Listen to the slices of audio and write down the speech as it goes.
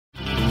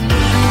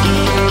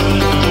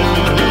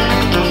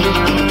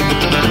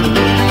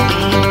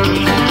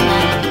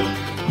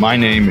My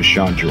name is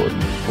Sean Jordan.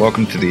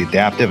 Welcome to the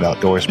Adaptive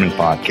Outdoorsman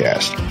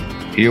Podcast.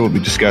 Here we'll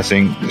be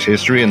discussing the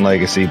history and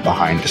legacy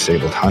behind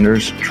disabled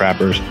hunters,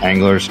 trappers,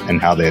 anglers,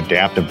 and how they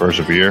adapt and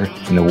persevere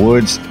in the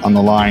woods, on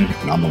the line,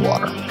 and on the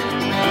water.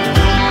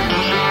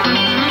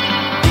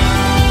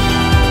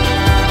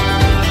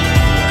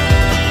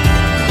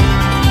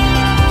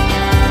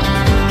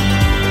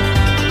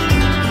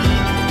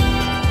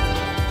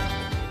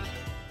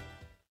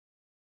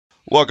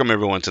 Welcome,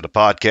 everyone, to the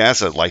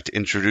podcast. I'd like to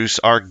introduce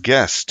our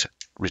guest,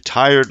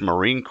 retired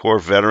Marine Corps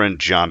veteran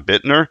John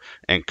Bittner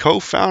and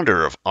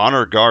co-founder of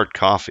Honor Guard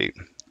Coffee.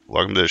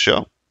 Welcome to the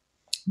show.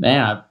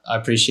 Man, I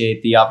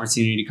appreciate the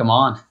opportunity to come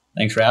on.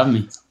 Thanks for having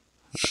me.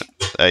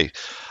 Hey,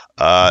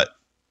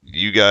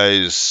 you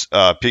guys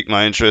piqued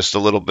my interest a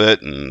little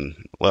bit, and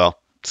well,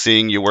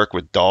 seeing you work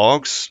with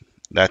dogs,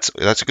 that's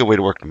a good way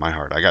to work to my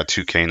heart. I got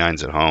 2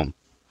 canines at home,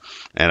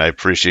 and I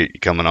appreciate you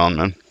coming on,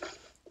 man.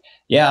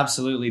 Yeah,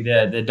 absolutely.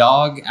 The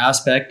dog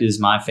aspect is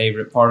my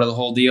favorite part of the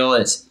whole deal.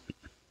 It's,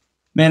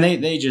 man,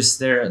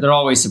 they're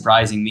always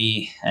surprising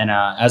me. And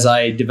as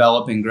I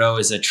develop and grow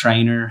as a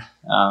trainer,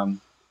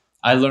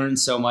 I learn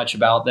so much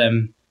about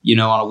them,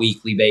 on a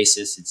weekly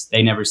basis.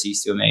 They never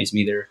cease to amaze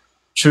me. They're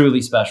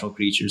truly special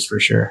creatures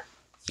for sure.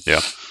 Yeah.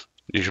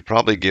 You should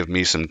probably give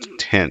me some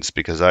hints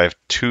because I have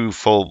 2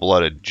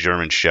 full-blooded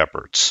German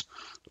Shepherds.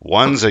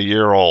 One's a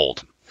year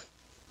old.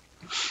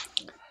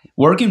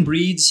 Working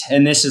breeds,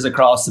 and this is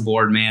across the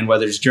board, man,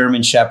 whether it's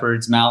German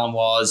Shepherds,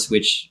 Malinois,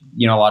 which,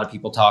 a lot of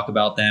people talk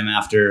about them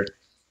after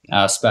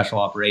special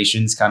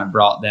operations kind of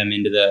brought them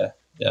into the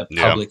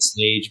public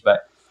stage.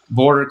 But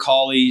Border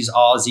Collies,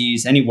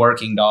 Aussies, any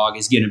working dog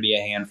is going to be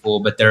a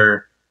handful, but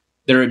they're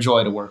a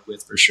joy to work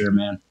with for sure,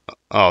 man.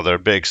 Oh, they're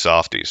big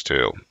softies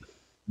too.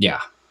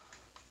 Yeah.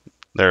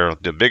 They're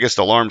the biggest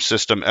alarm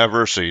system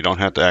ever, so you don't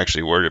have to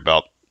actually worry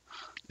about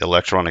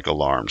electronic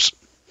alarms.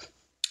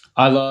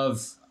 I'm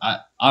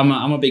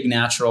a big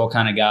natural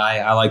kind of guy.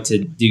 I like to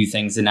do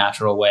things the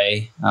natural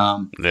way.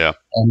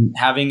 And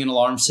having an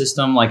alarm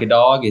system like a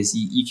dog is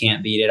you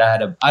can't beat it. I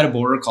had a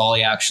Border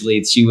Collie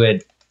actually. She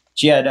had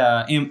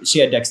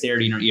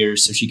dexterity in her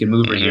ears, so she could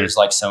move her ears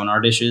like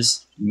sonar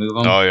dishes. Move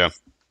them. Oh yeah.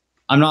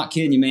 I'm not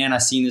kidding you, man. I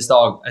seen this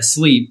dog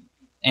asleep,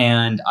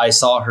 and I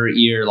saw her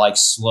ear like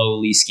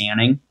slowly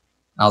scanning.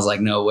 I was like,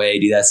 no way,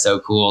 dude. That's so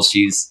cool.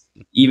 She's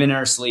even in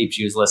her sleep,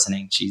 she was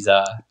listening. She was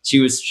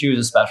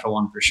a special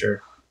one for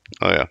sure.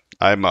 Oh, yeah.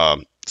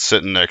 I'm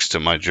sitting next to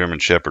my German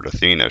Shepherd,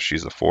 Athena.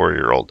 She's a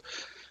 4-year-old.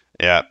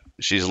 Yeah,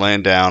 she's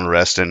laying down,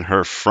 resting.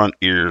 Her front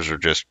ears are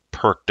just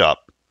perked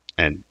up,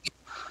 and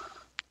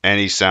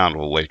any sound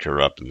will wake her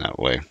up in that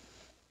way.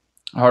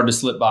 Hard to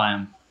slip by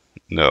them.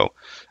 No.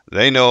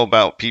 They know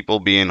about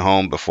people being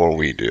home before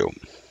we do.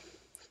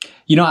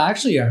 I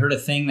heard a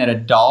thing that a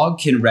dog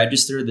can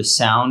register the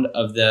sound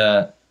of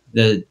the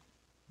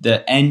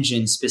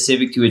engine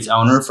specific to its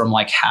owner from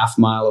like half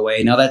mile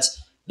away. Now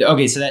that's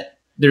okay. So that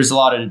there's a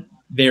lot of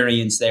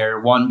variance there.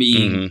 One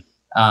being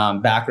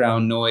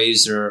background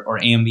noise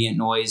or ambient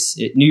noise.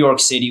 New York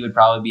City would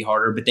probably be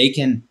harder, but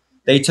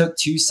they took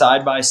 2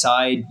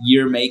 side-by-side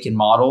year, make, and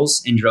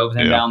models and drove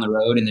them down the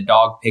road, and the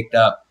dog picked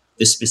up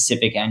the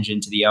specific engine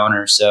to the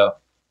owner. So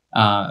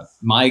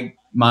my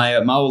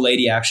old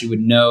lady actually would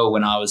know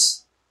when I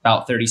was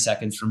about 30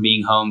 seconds from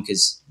being home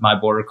because my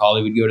Border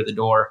Collie would go to the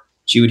door.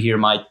 She would hear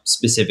my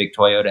specific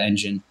Toyota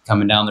engine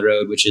coming down the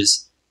road, which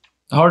is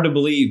hard to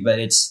believe, but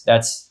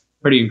that's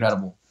pretty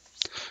incredible.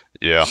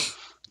 Yeah.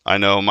 I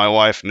know my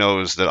wife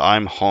knows that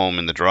I'm home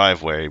in the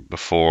driveway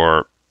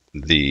before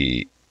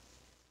the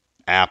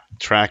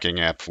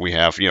tracking app we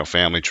have,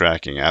 family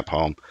tracking app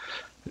home.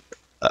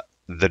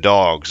 The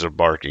dogs are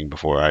barking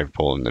before I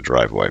pull in the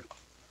driveway.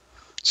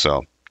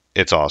 So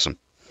it's awesome.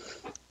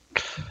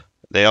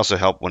 They also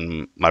help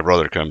when my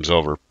brother comes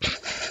over.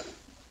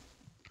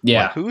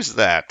 Yeah. Like, who's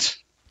that?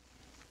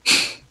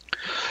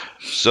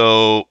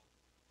 So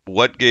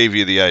what gave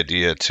you the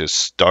idea to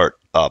start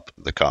up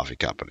the coffee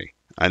company?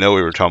 I know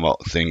we were talking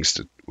about things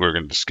that we were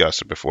going to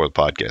discuss it before the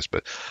podcast,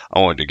 but I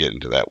wanted to get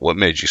into that. What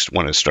made you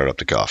want to start up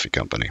the coffee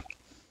company?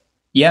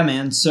 Yeah,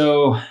 man.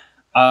 So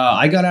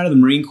I got out of the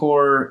Marine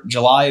Corps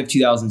July of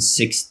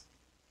 2006,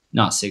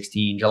 not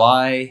 16,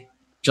 July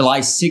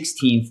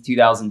 16th,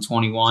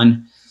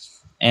 2021.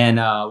 And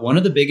one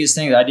of the biggest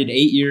things, I did 8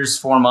 years,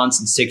 4 months,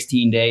 and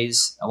 16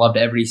 days. I loved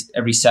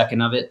every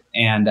second of it.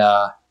 And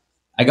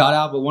I got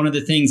out, but one of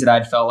the things that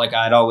I'd felt like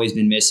I'd always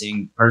been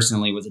missing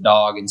personally was a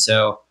dog. And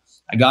so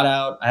I got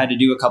out, I had to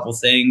do a couple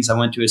things. I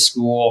went to a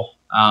school,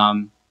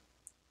 and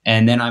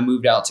then I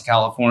moved out to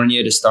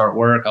California to start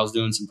work. I was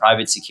doing some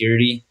private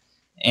security.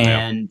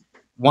 And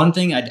one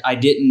thing I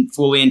didn't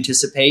fully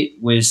anticipate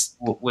was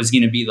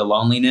going to be the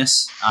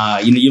loneliness.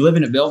 You live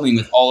in a building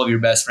with all of your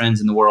best friends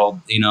in the world,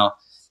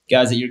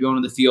 guys that you're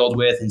going to the field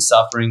with and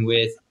suffering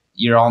with.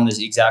 You're on this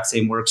exact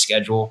same work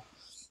schedule.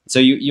 So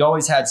you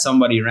always had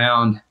somebody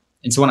around.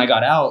 And so when I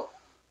got out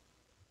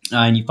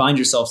and you find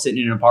yourself sitting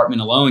in an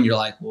apartment alone, you're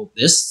like, well,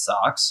 this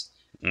sucks.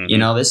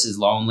 Mm-hmm. This is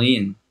lonely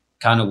and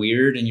kind of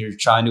weird. And you're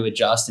trying to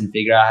adjust and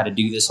figure out how to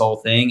do this whole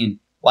thing. And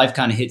life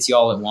kind of hits you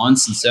all at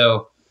once. And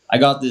so I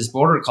got this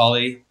border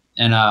collie,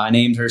 and I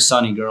named her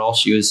Sunny Girl.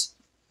 She was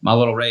my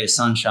little ray of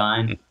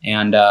sunshine,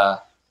 and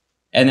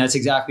that's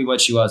exactly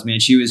what she was, man.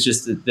 She was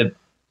just the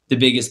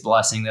biggest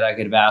blessing that I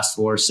could have asked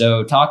for.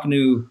 So talking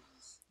to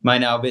my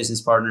now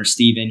business partner,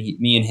 Steven,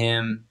 me and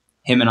him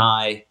and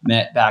I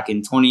met back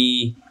in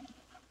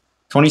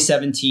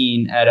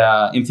 2017 at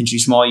a infantry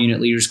small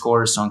unit leaders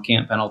course on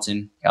Camp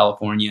Pendleton,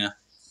 California.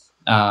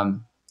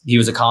 He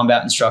was a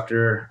combat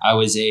instructor. I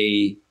was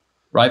a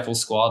rifle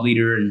squad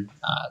leader in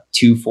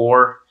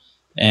 2-4,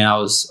 and I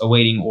was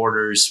awaiting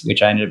orders,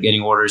 which I ended up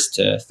getting orders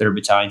to 3rd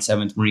Battalion,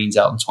 7th Marines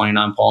out in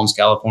 29 Palms,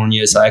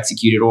 California. So I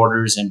executed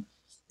orders and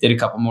did a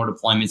couple more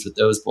deployments with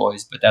those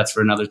boys, but that's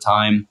for another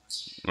time.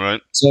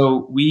 Right.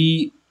 So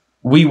we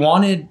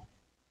wanted,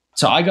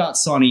 so I got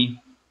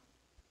Sonny,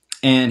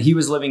 and he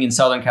was living in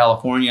Southern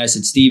California. I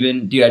said,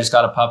 Steven, dude, I just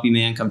got a puppy,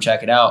 man. Come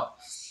check it out.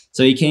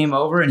 So he came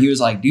over and he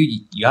was like, dude,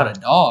 you got a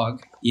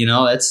dog,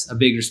 that's a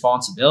big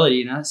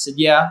responsibility. And I said,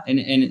 yeah.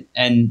 And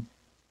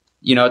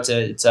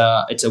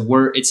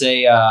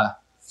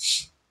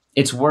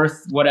it's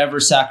worth whatever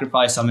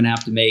sacrifice I'm going to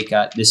have to make.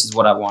 This is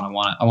what I want.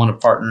 I want a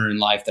partner in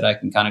life that I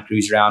can kind of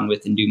cruise around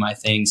with and do my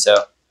thing.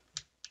 So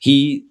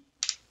he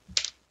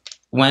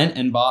went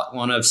and bought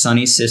one of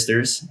Sonny's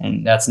sisters,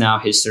 and that's now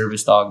his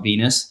service dog,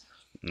 Venus.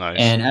 Nice.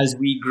 And as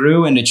we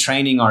grew into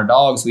training our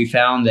dogs, we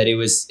found that it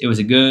was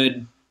a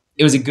good,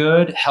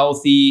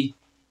 healthy,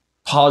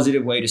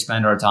 positive way to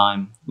spend our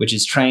time, which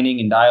is training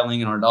and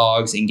dialing in our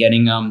dogs and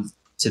getting them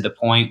to the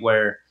point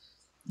where,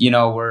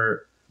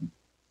 we're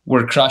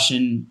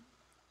crushing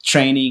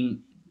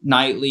training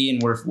nightly,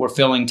 and we're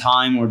filling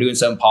time. We're doing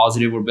something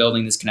positive. We're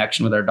building this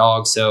connection with our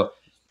dogs. So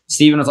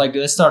Steven was like,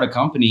 let's start a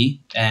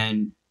company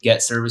and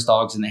get service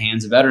dogs in the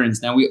hands of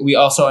veterans. Now we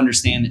also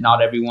understand that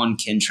not everyone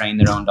can train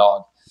their own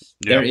dog.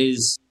 Yep. There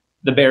is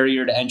the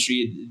barrier to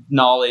entry,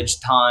 knowledge,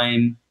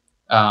 time,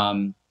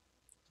 the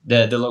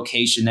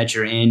location that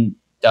you're in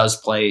does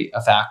play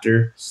a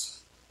factor.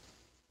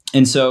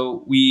 And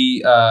so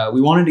we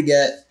wanted to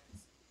get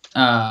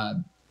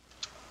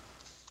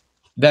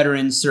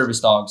veteran service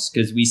dogs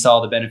because we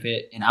saw the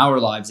benefit in our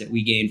lives that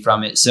we gained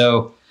from it.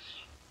 So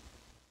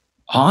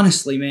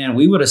honestly, man,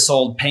 we would have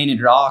sold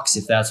painted rocks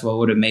if that's what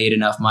would have made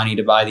enough money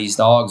to buy these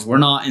dogs. We're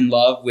not in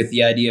love with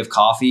the idea of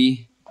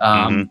coffee.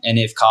 And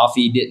if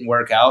coffee didn't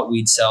work out,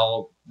 we'd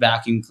sell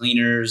vacuum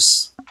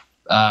cleaners,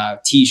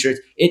 T-shirts.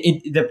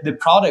 The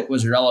product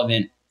was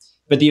irrelevant,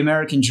 but the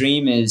American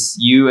dream is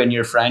you and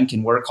your friend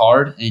can work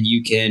hard, and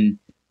you can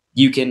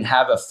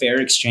have a fair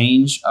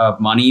exchange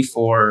of money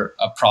for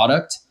a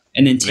product,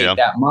 and then take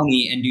that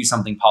money and do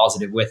something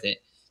positive with it.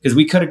 Because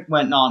we could have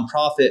went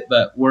nonprofit,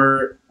 but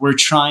we're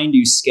trying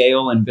to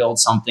scale and build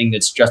something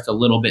that's just a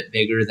little bit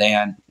bigger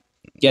than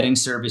getting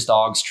service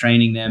dogs,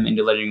 training them, and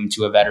delivering them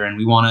to a veteran.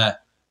 We want to.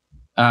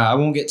 I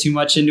won't get too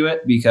much into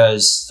it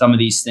because some of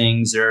these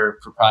things are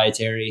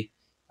proprietary.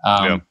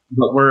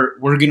 But we're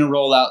going to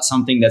roll out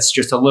something that's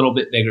just a little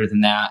bit bigger than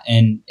that.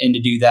 And to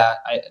do that,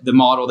 the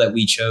model that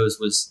we chose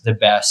was the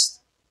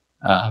best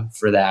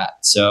for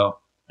that. So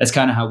that's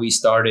kind of how we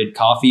started.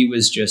 Coffee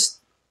was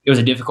it was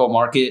a difficult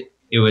market.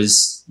 It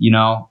was,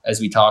 as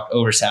we talked,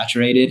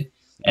 oversaturated,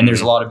 and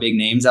there's a lot of big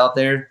names out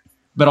there,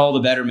 but all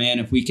the better, man.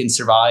 If we can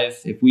survive,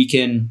 if we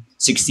can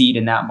succeed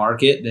in that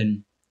market,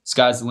 then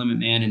sky's the limit,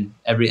 man. And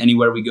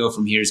anywhere we go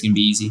from here is going to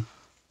be easy.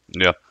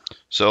 Yeah.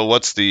 So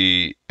what's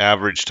the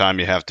average time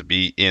you have to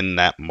be in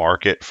that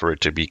market for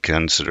it to be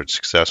considered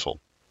successful?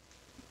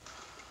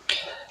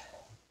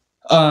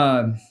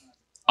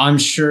 I'm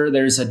sure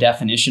there's a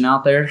definition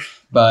out there,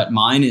 but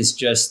mine is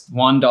just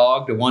one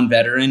dog to one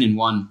veteran and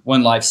one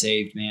life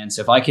saved, man.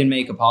 So if I can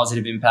make a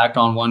positive impact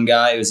on one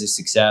guy, it was a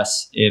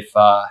success. If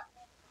we're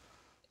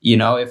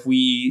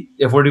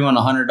doing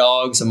 100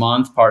 dogs a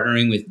month,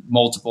 partnering with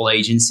multiple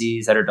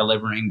agencies that are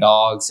delivering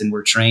dogs, and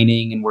we're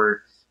training and we're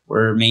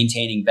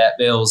maintaining vet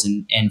bills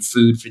and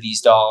food for these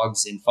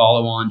dogs and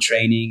follow on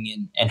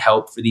training and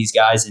help for these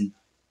guys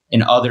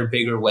in other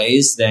bigger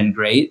ways, then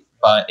great.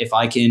 But if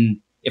I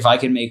can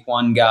make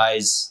one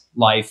guy's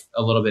life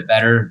a little bit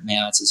better,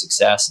 man, that's a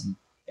success.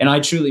 And I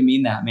truly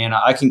mean that, man.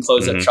 I can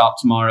close up shop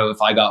tomorrow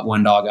if I got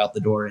one dog out the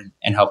door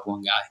and help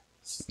one guy.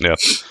 Yeah.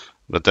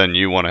 But then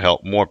you want to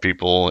help more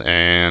people.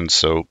 And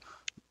so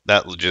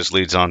that just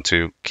leads on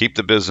to keep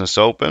the business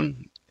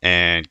open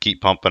and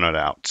keep pumping it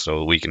out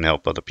so we can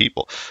help other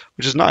people,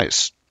 which is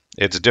nice.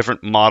 It's a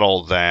different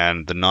model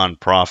than the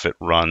nonprofit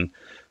run,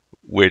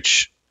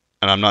 and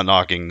I'm not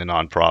knocking the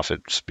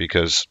nonprofits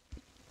because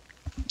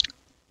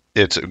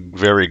it's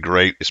very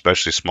great,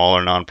 especially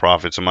smaller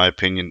nonprofits. In my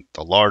opinion,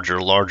 the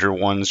larger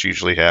ones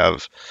usually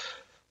have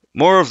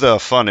more of the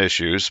fun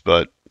issues,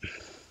 but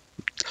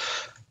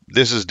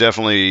this is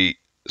definitely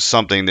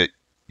something that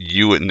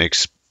you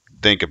wouldn't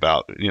think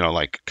about,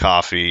 like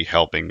coffee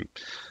helping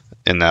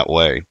in that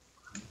way.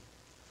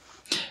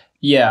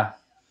 Yeah.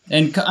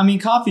 And I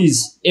mean,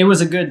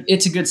 it's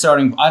a good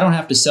starting. I don't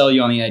have to sell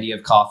you on the idea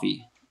of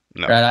coffee,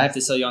 right? I have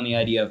to sell you on the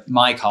idea of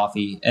my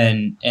coffee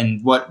and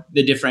what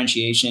the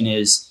differentiation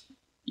is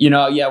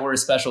yeah, we're a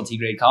specialty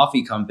grade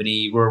coffee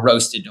company. We're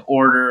roasted to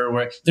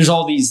order. There's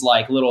all these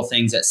like little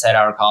things that set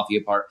our coffee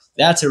apart.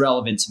 That's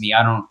irrelevant to me.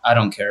 I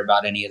don't care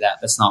about any of that.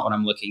 That's not what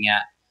I'm looking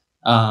at.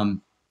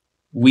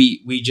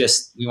 We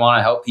we want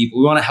to help people.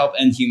 We want to help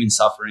end human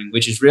suffering,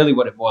 which is really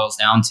what it boils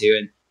down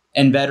to.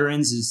 And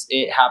veterans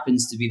it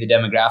happens to be the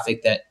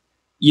demographic that,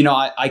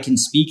 I can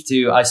speak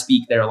to. I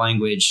speak their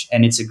language,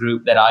 and it's a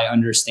group that I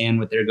understand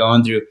what they're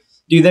going through.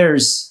 Dude,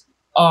 there's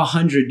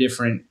 100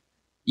 different,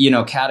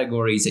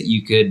 categories that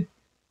you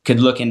could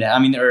look into. I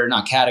mean, there are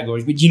not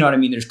categories, but you know what I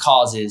mean? There's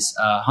causes,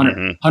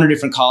 100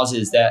 different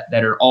causes that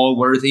are all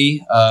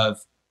worthy of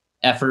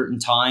effort and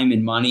time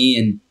and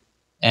money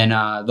and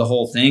the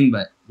whole thing.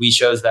 But we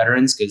chose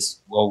veterans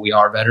because, well, we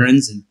are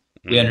veterans and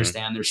we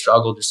understand their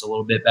struggle just a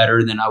little bit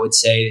better than I would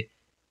say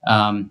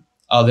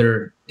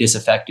other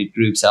disaffected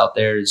groups out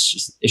there.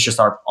 It's just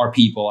our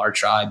people, our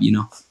tribe,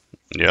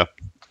 Yeah.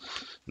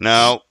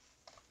 Now,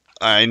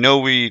 I know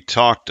we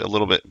talked a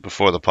little bit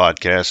before the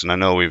podcast, and I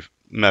know we've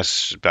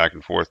messaged back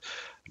and forth,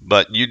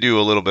 but you do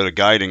a little bit of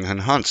guiding and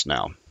hunts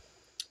now.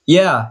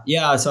 Yeah.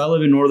 So I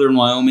live in northern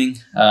Wyoming,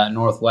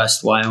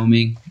 northwest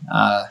Wyoming,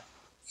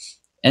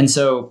 and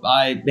so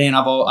I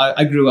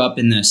grew up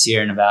in the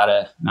Sierra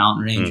Nevada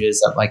mountain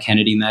ranges up by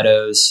Kennedy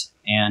Meadows,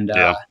 and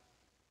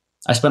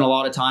I spent a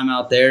lot of time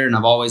out there, and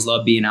I've always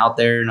loved being out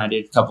there. And I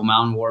did a couple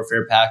mountain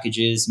warfare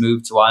packages,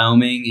 moved to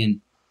Wyoming,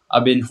 and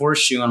I've been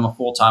horseshoeing. I'm a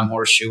full-time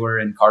horseshoer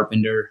and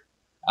carpenter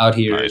out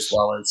here, as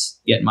well as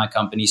getting my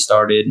company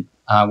started,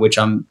 which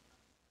I'm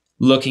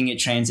looking at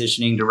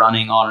transitioning to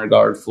running Honor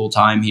Guard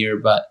full-time here.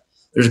 But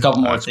there's a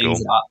couple more things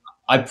that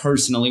I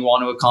personally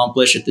want to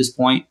accomplish at this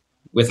point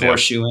with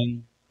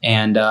horseshoeing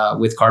and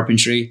with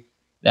carpentry,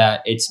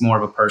 that it's more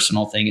of a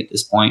personal thing at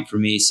this point for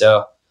me.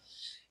 So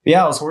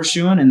I was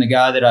horseshoeing, and the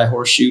guy that I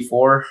horseshoe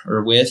for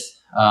or with,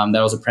 that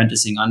I was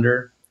apprenticing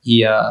under,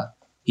 he's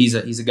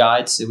a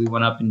guide. So we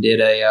went up and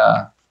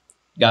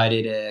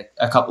guided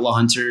a couple of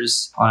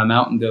hunters on a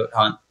mountain goat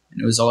hunt, and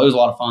it was a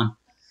lot of fun.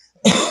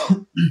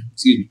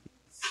 Excuse me.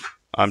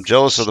 I'm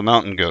jealous of the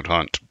mountain goat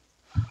hunt.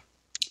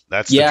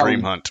 That's the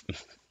dream hunt.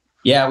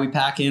 Yeah, we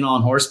pack in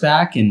on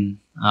horseback, and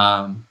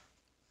man,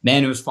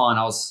 it was fun.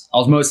 I was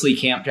mostly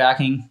camp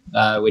jacking,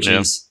 which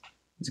is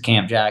a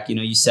camp jack.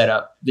 You set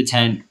up the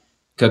tent,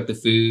 cook the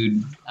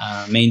food,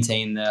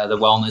 maintain the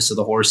wellness of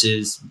the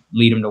horses,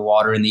 lead them to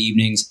water in the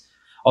evenings.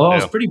 Although I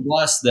was pretty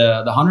blessed,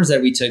 the hunters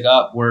that we took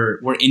up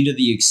were into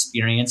the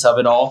experience of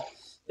it all.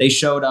 They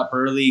showed up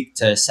early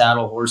to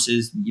saddle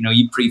horses.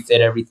 You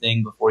pre-fit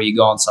everything before you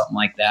go on something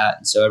like that.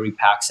 And so every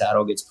pack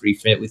saddle gets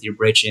pre-fit with your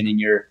britchin and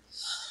your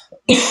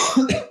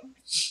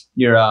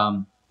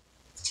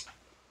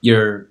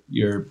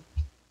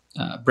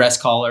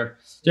breast collar.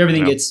 So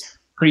everything gets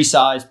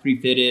pre-sized,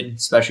 pre-fitted,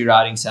 especially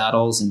riding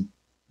saddles. And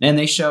man,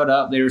 they showed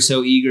up. They were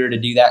so eager to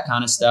do that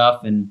kind of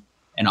stuff and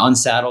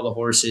unsaddle the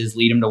horses,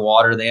 lead them to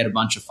water. They had a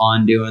bunch of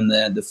fun doing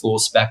the full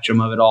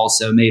spectrum of it all.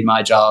 So it made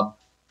my job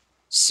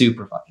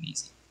super fucking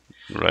easy.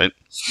 Right.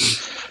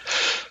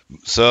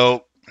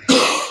 So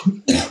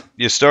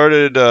you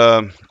started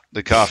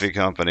the coffee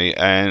company,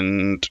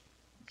 and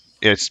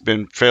it's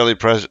been fairly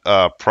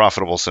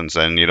profitable since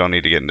then. You don't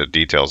need to get into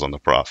details on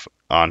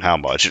on how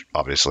much,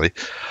 obviously.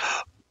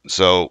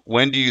 So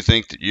when do you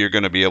think that you're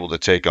going to be able to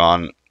take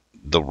on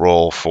the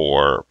role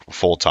for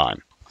full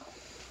time?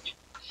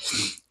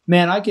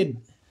 Man, I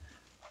can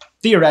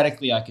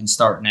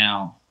start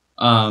now.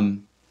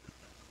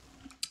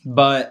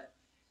 But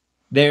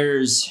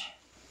there's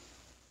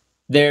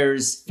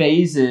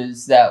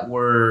phases that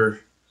we're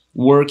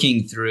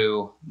working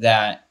through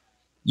that,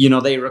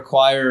 they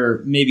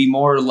require maybe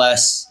more or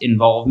less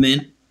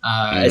involvement,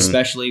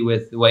 especially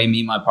with the way me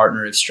and my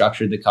partner have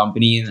structured the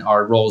company and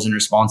our roles and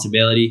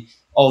responsibility.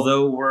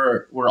 Although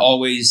we're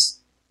always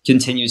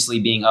continuously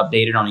being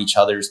updated on each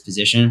other's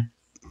position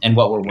and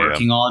what we're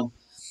working on,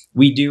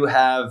 we do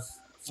have,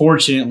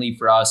 fortunately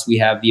for us, we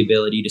have the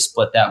ability to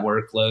split that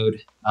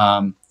workload.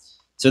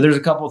 So there's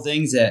a couple of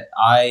things that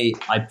I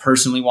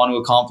personally want to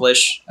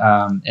accomplish,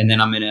 and then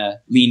I'm going to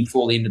lean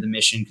fully into the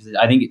mission because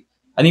I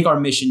think our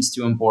mission's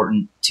too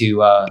important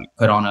to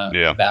put on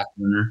a back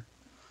burner.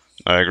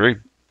 I agree.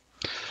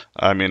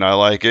 I mean, I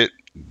like it.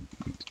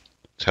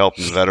 It's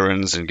helping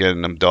veterans and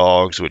getting them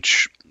dogs,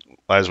 which,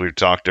 as we've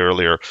talked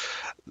earlier,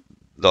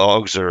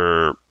 dogs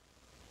are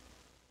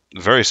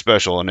very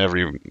special in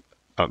every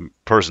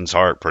person's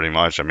heart, pretty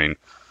much. I mean,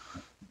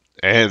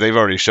 and they've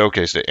already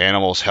showcased that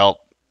animals help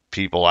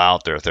people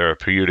out. They're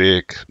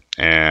therapeutic,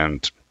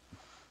 and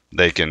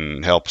they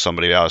can help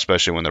somebody out,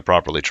 especially when they're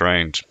properly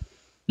trained.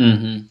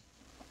 Mm-hmm.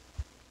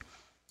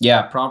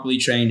 Yeah, properly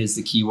trained is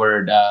the key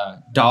word.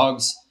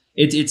 Dogs,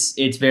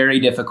 it's very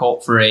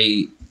difficult for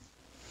an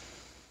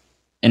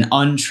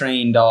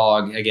untrained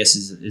dog, I guess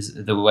is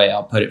the way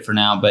I'll put it for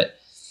now, but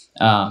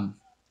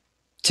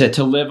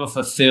to live a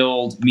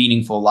fulfilled,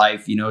 meaningful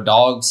life.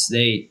 Dogs,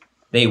 they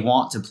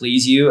want to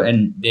please you,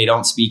 and they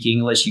don't speak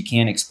English. You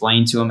can't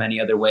explain to them any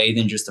other way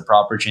than just the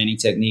proper training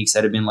techniques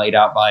that have been laid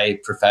out by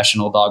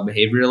professional dog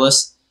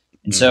behavioralists.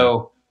 And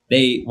so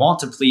they want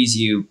to please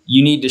you,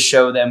 you need to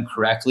show them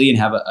correctly and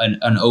have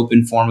an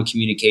open form of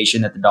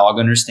communication that the dog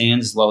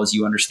understands as well as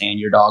you understand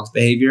your dog's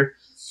behavior.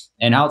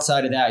 And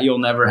outside of that, you'll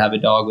never have a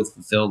dog with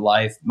fulfilled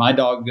life. My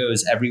dog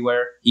goes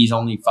everywhere. He's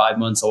only 5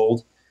 months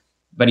old,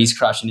 but he's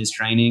crushing his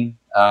training.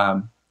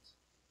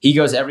 He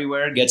goes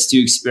everywhere, gets to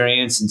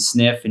experience and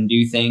sniff and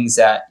do things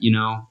that,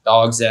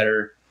 dogs that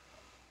are,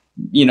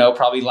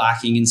 probably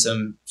lacking in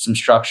some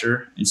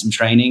structure and some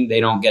training, they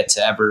don't get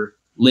to ever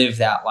live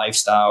that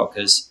lifestyle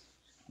because,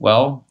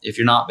 well, if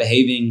you're not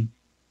behaving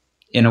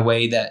in a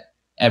way that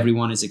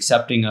everyone is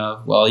accepting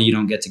of, well, you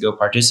don't get to go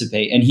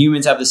participate. And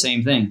humans have the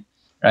same thing,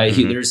 right?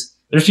 Mm-hmm.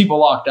 There's people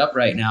locked up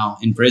right now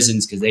in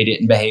prisons because they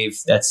didn't behave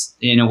that's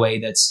in a way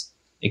that's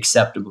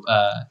accepted.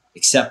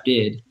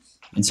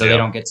 And so they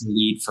don't get to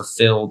lead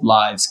fulfilled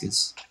lives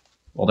because,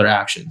 well, their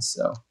actions.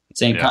 So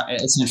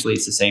essentially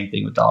it's the same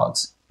thing with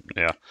dogs.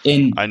 Yeah.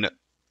 I know.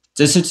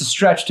 It's a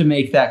stretch to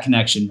make that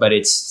connection, but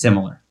it's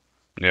similar.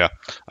 Yeah.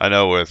 I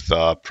know with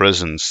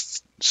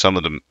prisons, some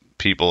of the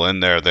people in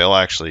there, they'll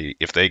actually,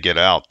 if they get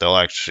out, they'll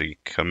actually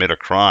commit a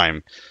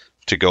crime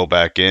to go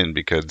back in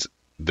because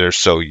they're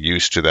so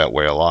used to that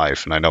way of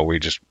life. And I know we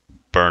just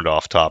burned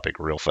off topic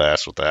real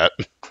fast with that.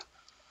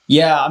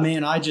 Yeah, I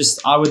mean, I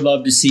would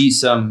love to see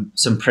some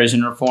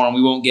prison reform.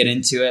 We won't get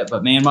into it,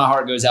 but man, my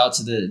heart goes out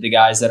to the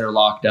guys that are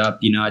locked up.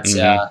 It's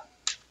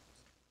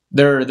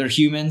they're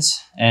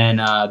humans, and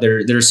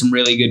there's some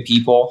really good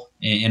people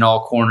in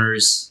all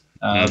corners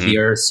of the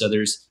earth. So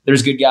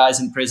there's good guys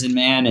in prison,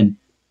 man, and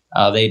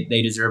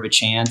they deserve a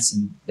chance,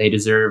 and they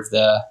deserve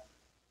the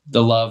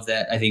love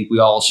that I think we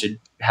all should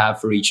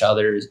have for each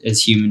other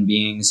as human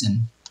beings.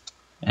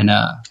 And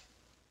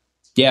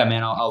yeah,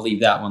 man, I'll leave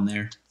that one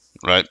there.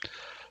 Right.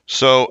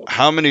 So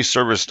how many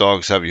service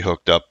dogs have you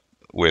hooked up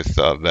with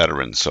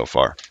veterans so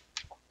far?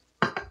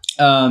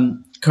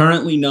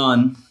 Currently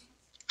none.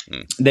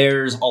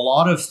 There's a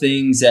lot of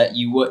things that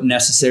you wouldn't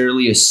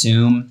necessarily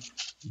assume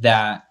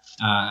that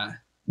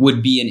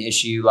would be an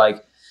issue.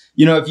 Like,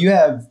 if you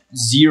have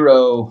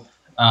zero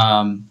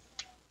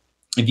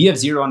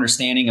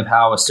understanding of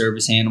how a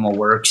service animal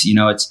works,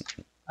 it's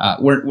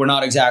we're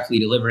not exactly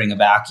delivering a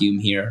vacuum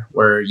here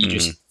where you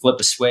just flip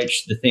a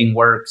switch, the thing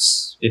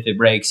works. If it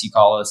breaks, you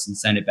call us and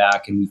send it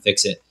back and we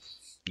fix it.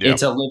 Yep.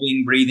 It's a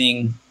living,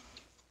 breathing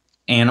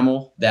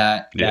animal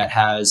that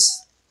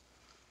has,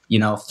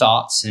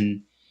 thoughts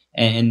and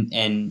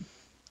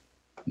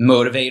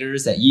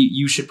motivators that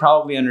you should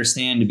probably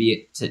understand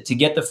to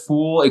get the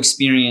full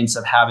experience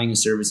of having a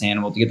service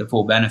animal, to get the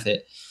full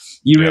benefit.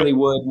 You really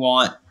would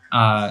want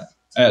a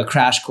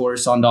crash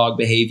course on dog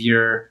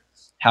behavior,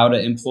 how to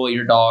employ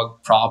your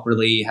dog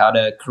properly, how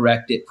to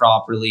correct it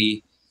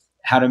properly,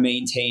 how to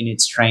maintain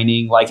its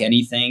training. Like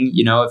anything,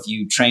 if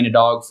you train a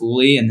dog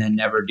fully and then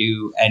never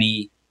do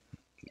any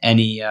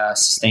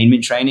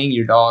sustainment training,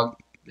 your dog,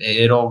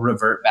 it'll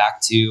revert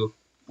back to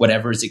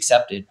whatever is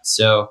accepted.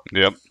 So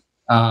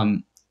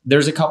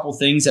there's a couple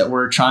things that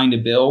we're trying to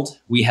build.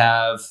 We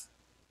have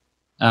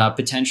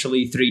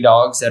potentially 3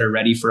 dogs that are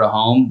ready for a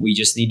home. We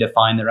just need to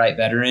find the right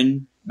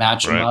veteran,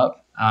 match them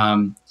up,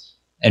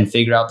 and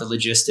figure out the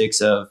logistics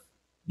of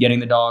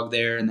getting the dog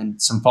there and then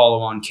some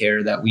follow-on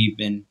care that we've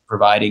been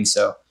providing.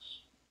 So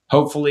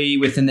hopefully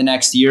within the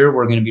next year,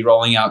 we're going to be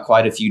rolling out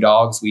quite a few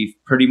dogs. We've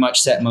pretty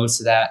much set most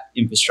of that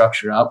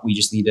infrastructure up. We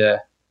just need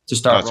to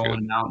start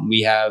rolling them out. And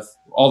we have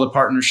all the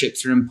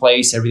partnerships are in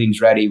place. Everything's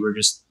ready.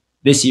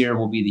 This year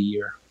will be the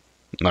year.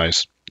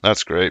 Nice.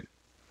 That's great.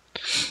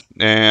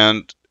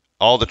 And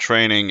all the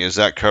training, is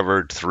that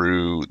covered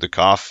through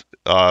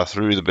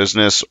through the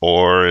business,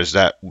 or is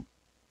that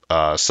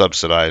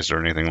subsidized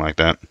or anything like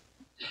that?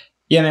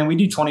 Yeah, man, we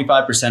do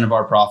 25% of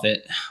our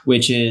profit,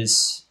 which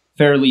is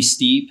fairly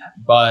steep,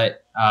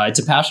 but it's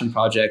a passion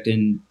project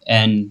and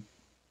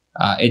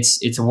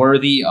it's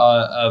worthy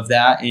of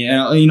that.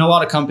 A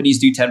lot of companies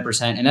do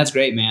 10%, and that's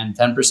great, man.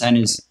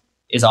 10%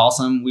 is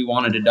awesome. We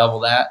wanted to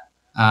double that,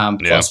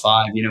 plus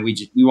 5.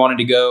 We wanted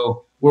to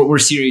go. We're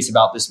serious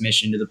about this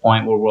mission to the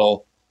point where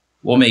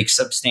we'll make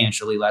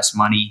substantially less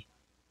money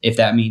if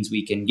that means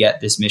we can get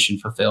this mission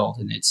fulfilled.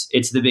 And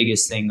it's the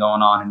biggest thing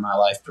going on in my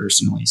life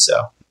personally.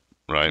 So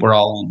we're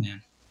all in,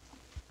 man.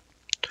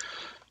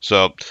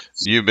 So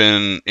you've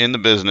been in the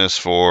business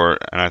for,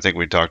 and I think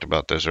we talked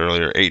about this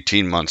earlier,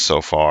 18 months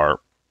so far.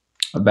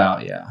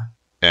 About, yeah.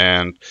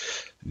 And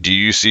do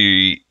you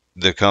see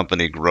the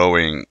company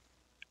growing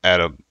at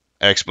an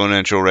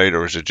exponential rate,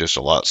 or is it just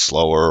a lot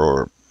slower?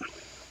 Or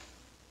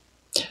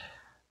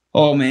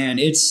oh man,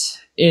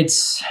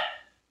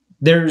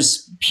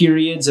 there's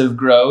periods of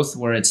growth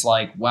where it's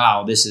like,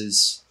 wow, this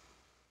is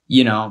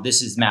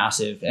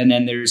massive. And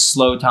then there's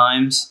slow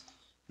times.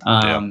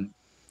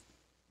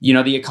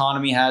 The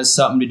economy has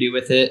something to do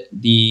with it.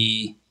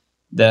 The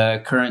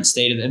current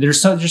state of it.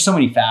 There's so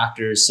many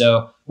factors.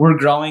 So we're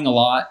growing a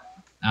lot.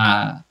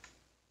 I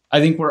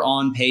think we're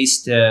on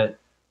pace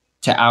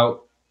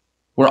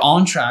we're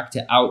on track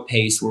to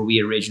outpace where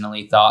we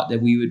originally thought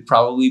that we would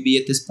probably be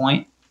at this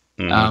point.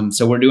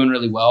 So we're doing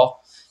really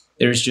well.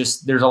 There's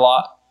a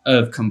lot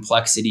of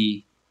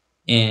complexity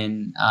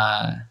in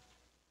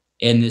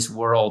in this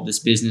world, this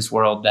business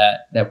world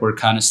that we're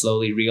kind of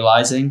slowly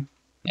realizing.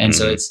 And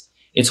so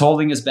it's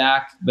holding us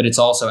back, but it's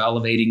also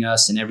elevating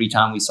us. And every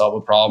time we solve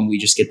a problem, we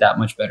just get that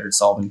much better at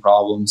solving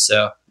problems.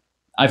 So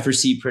I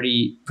foresee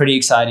pretty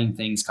exciting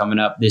things coming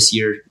up this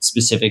year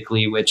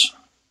specifically, which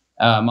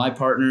my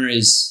partner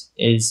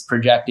is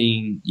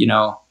projecting,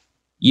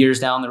 years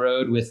down the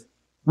road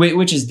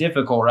which is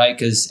difficult, right?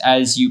 Because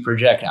as you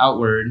project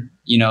outward,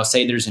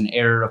 say there's an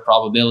error of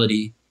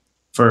probability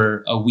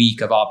for a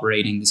week of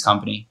operating this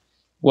company.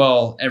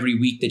 Well, every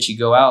week that you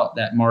go out,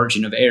 that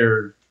margin of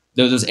error,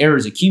 those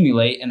errors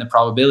accumulate, and the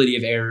probability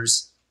of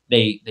errors,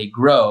 they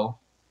grow.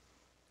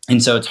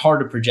 And so it's hard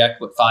to project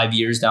what 5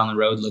 years down the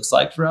road looks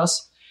like for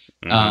us.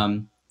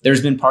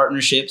 There's been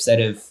partnerships that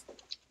have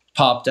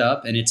popped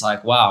up, and it's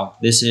like, wow,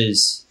 this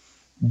is,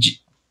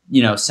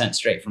 sent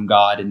straight from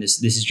God. And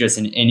this is just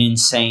an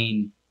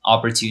insane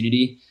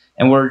opportunity.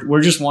 And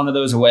we're just one of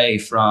those away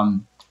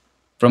from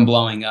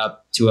blowing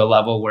up to a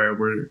level where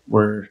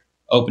we're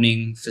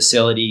opening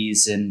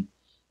facilities and,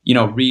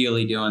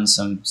 really doing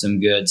some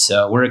good.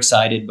 So we're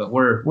excited, but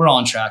we're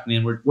on track,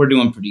 man. We're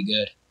doing pretty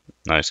good.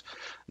 Nice.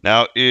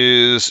 Now,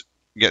 is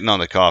getting on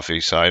the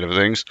coffee side of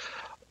things,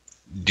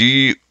 do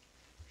you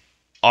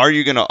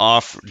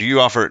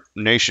offer it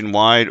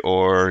nationwide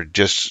or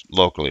just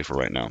locally for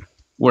right now?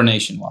 We're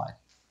nationwide.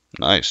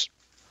 Nice.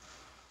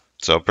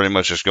 So pretty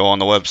much just go on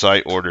the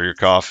website, order your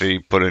coffee,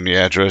 put in the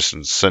address,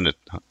 and send it.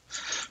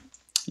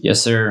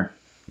 Yes, sir.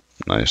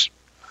 Nice.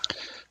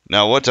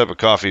 Now, what type of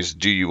coffees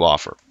do you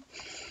offer?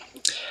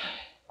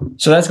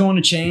 So that's going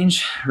to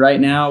change. Right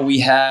now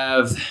we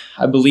have,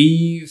 I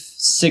believe,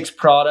 6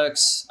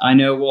 products. I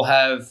know we'll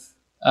have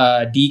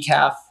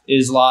decaf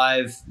is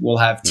live. We'll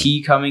have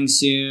tea coming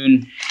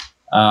soon.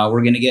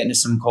 We're going to get into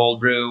some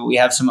cold brew. We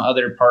have some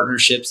other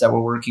partnerships that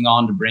we're working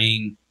on to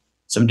bring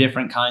some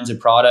different kinds of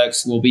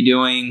products we'll be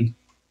doing.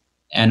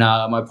 And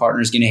my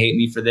partner's going to hate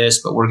me for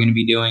this, but we're going to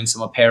be doing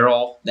some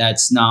apparel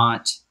it's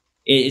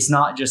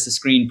not just a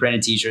screen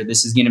printed t-shirt.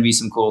 This is going to be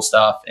some cool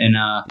stuff. And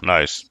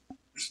nice.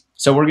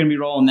 So we're going to be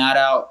rolling that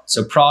out.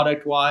 So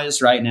product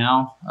wise right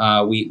now,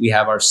 we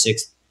have our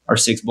six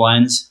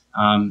blends.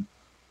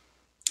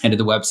 Head to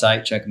the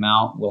website, check them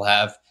out. We'll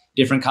have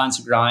different kinds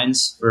of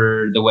grinds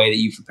for the way that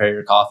you prepare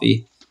your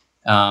coffee.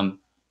 Man,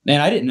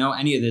 I didn't know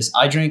any of this.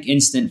 I drank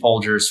instant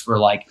Folgers for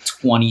like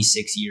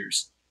 26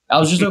 years. I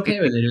was just okay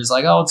with it. It was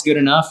like, oh, it's good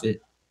enough.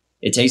 It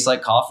tastes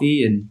like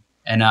coffee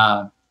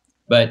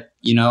but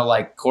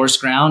like coarse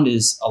ground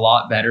is a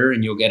lot better,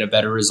 and you'll get a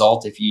better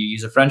result if you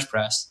use a French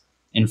press.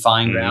 And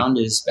fine ground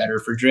is better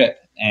for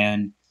drip.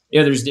 And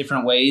there's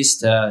different ways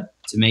to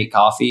make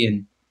coffee,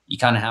 and you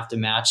kind of have to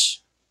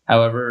match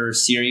however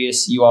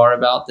serious you are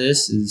about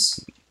this.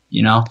 Is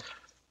you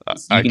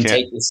can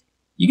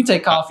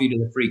take coffee to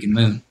the freaking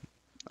moon.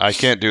 I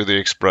can't do the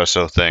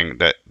espresso thing,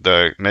 that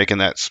making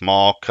that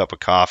small cup of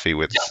coffee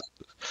with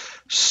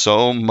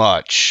so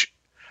much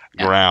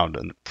ground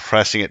and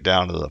pressing it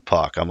down to the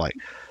puck. I'm like,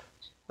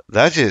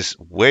 that is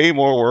way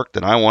more work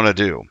than I want to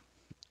do.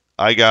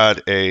 I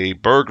got a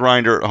burr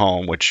grinder at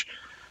home, which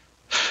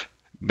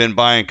been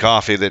buying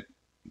coffee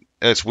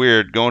it's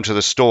weird going to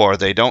the store.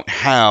 They don't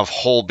have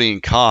whole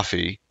bean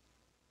coffee,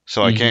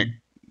 so I can't.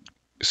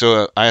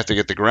 So I have to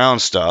get the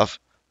ground stuff.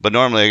 But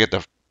normally I get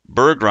the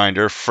burr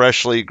grinder,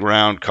 freshly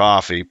ground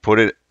coffee, put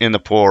it in the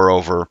pour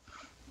over,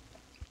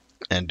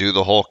 and do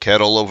the whole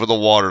kettle over the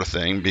water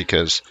thing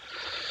because,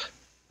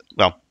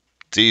 well,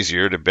 it's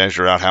easier to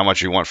measure out how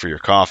much you want for your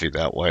coffee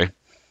that way.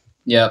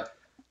 Yep.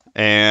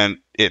 And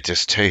it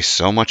just tastes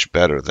so much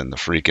better than the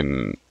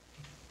freaking,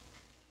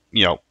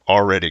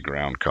 already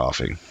ground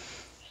coffee.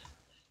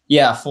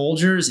 Yeah,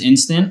 Folgers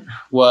Instant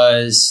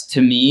was,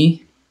 to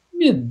me,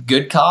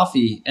 good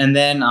coffee. And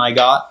then I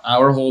got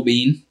our whole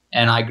bean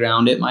and I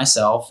ground it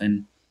myself.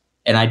 And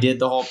I did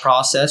the whole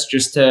process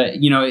just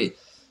to,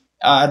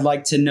 I'd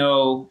like to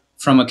know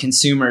from a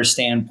consumer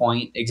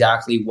standpoint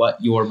exactly what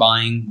you're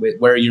buying,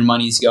 where your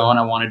money's going.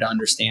 I wanted to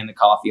understand the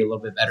coffee a little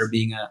bit better,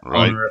 being an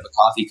owner of a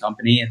coffee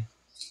company. And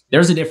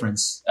there's a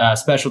difference.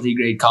 Specialty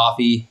grade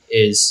coffee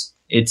it's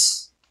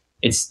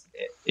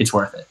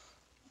worth it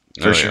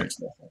for sure. Yeah. It's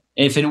worth it.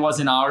 If it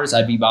wasn't ours,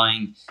 I'd be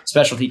buying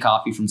specialty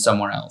coffee from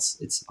somewhere else.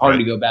 It's hard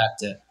to go back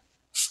to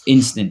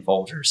instant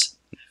Folgers.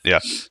 Yeah.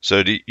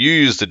 So do you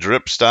use the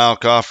drip style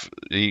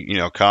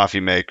coffee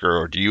maker,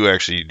 or do you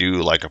actually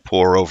do like a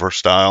pour over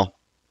style?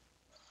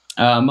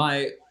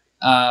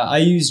 I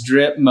use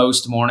drip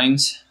most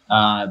mornings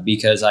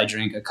because I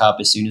drink a cup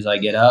as soon as I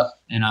get up,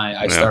 and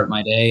I start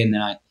my day, and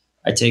then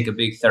I take a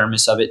big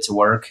thermos of it to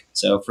work.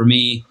 So for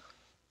me,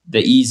 the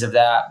ease of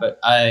that. But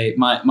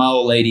my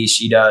old lady,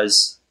 she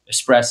does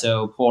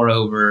espresso, pour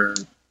over,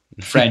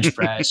 French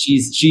press.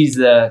 She's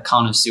the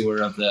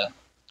connoisseur of the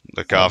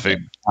coffee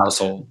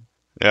household.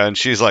 Yeah, and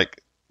she's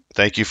like,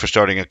 "Thank you for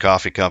starting a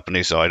coffee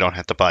company, so I don't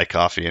have to buy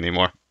coffee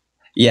anymore."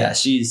 Yeah,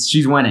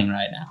 she's winning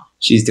right now.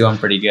 She's doing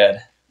pretty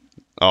good.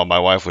 Oh, my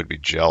wife would be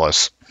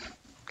jealous.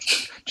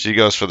 She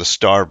goes for the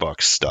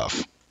Starbucks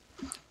stuff,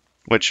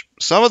 which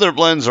some of their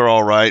blends are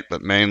all right,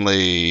 but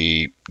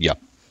mainly, yep.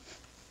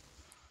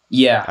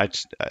 Yeah, I,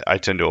 I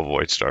tend to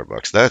avoid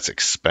Starbucks. That's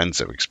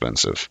expensive,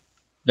 expensive.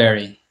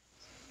 very,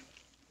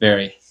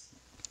 very.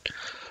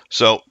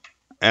 So,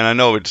 and I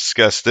know we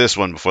discussed this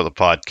one before the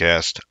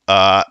podcast,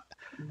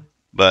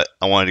 but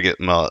I wanted to get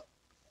my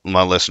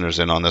listeners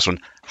in on this one.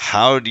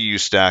 How do you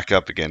stack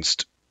up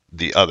against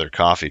the other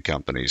coffee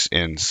companies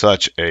in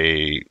such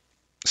a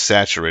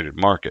saturated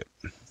market?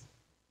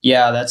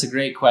 Yeah, that's a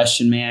great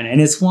question, man. And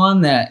it's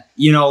one that,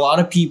 a lot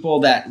of people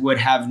that would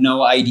have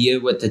no idea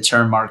what the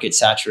term market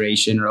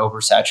saturation or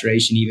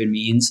oversaturation even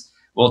means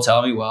will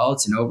tell me, well,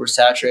 it's an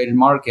oversaturated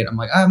market. I'm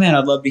like, oh man,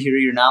 I'd love to hear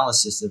your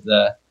analysis of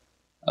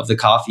the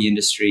coffee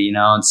industry.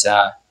 It's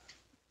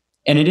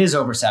and it is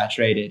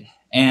oversaturated.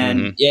 And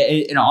Mm-hmm.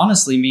 it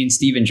honestly, me and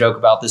Steven joke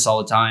about this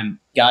all the time.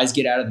 Guys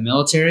get out of the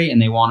military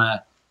and they want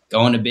to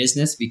go into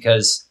business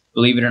because,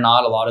 believe it or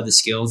not, a lot of the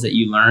skills that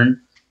you learn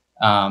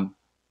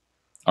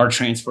are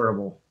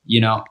transferable,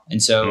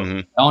 And so Mm-hmm.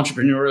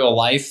 entrepreneurial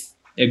life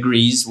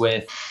agrees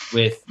with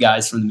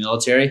guys from the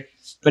military.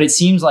 But it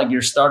seems like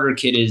your starter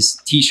kit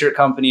is t-shirt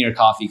company or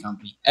coffee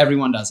company.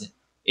 Everyone does it.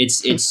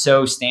 It's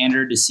so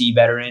standard to see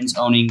veterans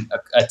owning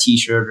a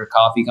t-shirt or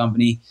coffee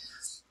company.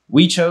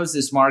 We chose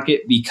this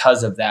market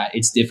because of that.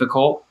 It's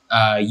difficult.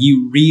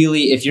 You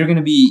really, if you're going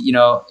to be,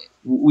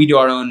 we do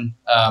our own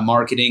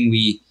marketing.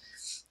 We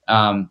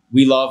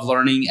love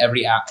learning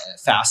every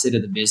facet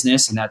of the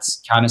business, and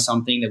that's kind of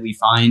something that we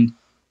find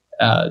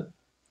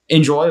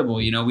enjoyable.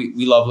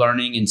 We love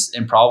learning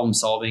and problem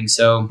solving.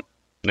 So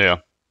Yeah.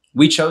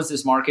 we chose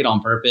this market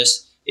on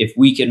purpose. If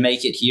we can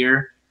make it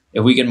here,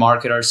 if we can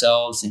market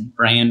ourselves and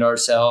brand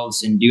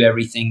ourselves and do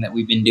everything that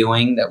we've been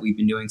doing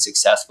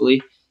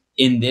successfully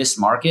in this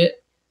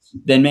market,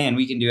 then man,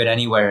 we can do it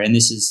anywhere. And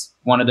this is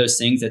one of those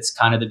things that's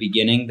kind of the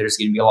beginning. There's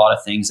going to be a lot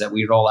of things that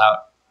we roll out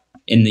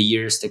in the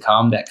years to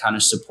come that kind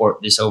of support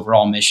this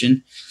overall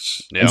mission.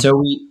 Yeah. And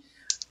so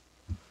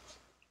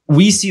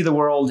we see the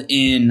world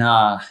in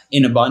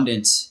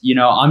abundance.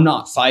 I'm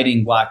not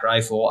fighting Black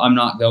Rifle. I'm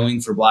not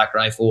going for Black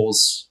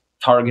Rifle's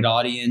target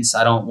audience.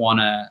 I don't want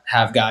to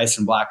have guys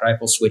from Black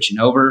Rifle switching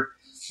over.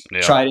 Yeah.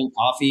 Trident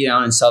Coffee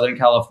down in Southern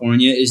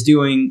California is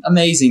doing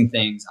amazing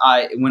things.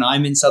 When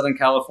I'm in Southern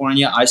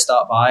California, I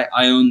stop by.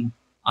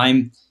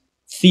 I'm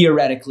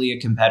theoretically a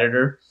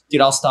competitor. Dude,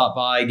 I'll stop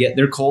by, get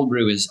their cold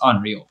brew is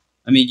unreal.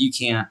 I mean, you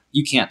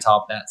can't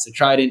top that. So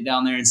Trident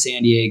down there in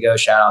San Diego,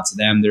 shout out to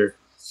them.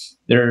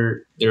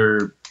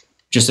 They're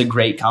just a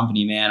great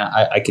company, man.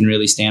 I can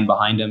really stand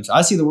behind them. So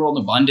I see the world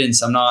in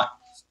abundance.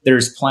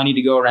 There's plenty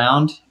to go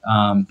around.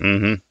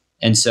 Mm-hmm.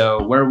 And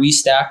so where we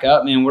stack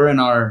up, man,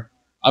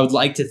 I would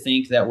like to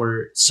think that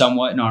we're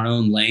somewhat in our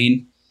own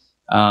lane.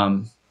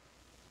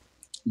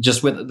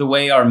 Just with the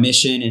way our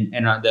mission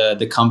and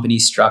the company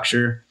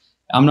structure.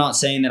 I'm not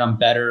saying that I'm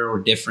better or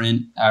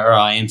different, or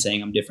I am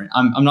saying I'm different.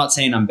 I'm not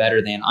saying I'm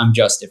better than, I'm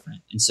just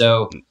different. And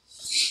so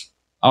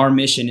our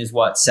mission is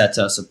what sets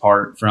us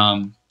apart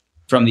from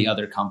the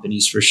other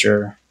companies for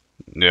sure.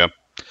 Yeah.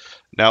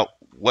 Now,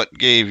 what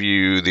gave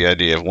you the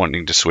idea of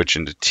wanting to switch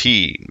into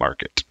tea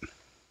market?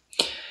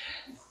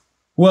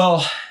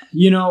 Well,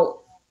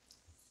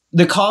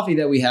 the coffee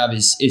that we have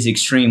is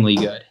extremely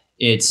good.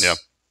 It's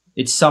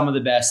some of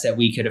the best that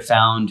we could have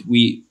found.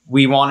 We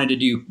wanted to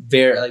do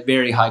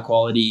very high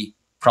quality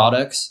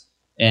products,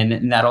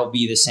 and that'll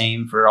be the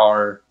same for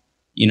our,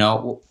 I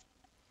don't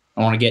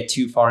want to get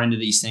too far into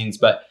these things,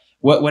 but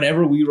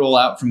whatever we roll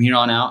out from here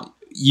on out,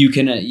 you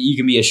can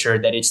be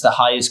assured that it's the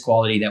highest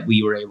quality that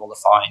we were able to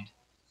find.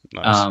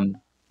 Nice.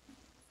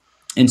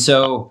 And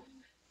so,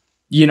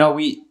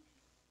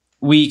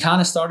 we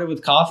kind of started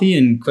with coffee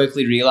and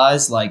quickly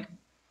realized like,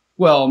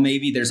 well,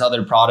 maybe there's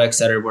other products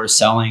that are worth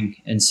selling.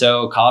 And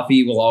so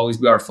coffee will always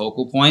be our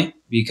focal point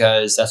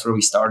because that's where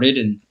we started.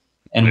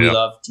 And we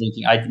love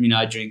drinking.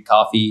 I drink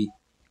coffee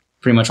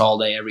pretty much all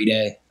day, every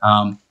day.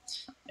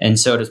 And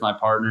so does my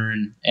partner.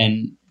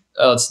 And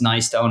it's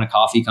nice to own a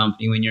coffee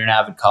company when you're an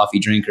avid coffee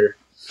drinker.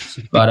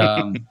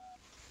 But,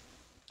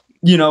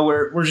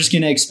 we're just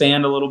going to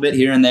expand a little bit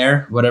here and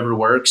there, whatever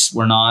works.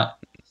 We're not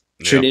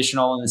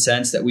traditional in the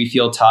sense that we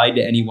feel tied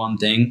to any one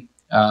thing.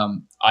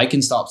 I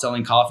can stop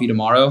selling coffee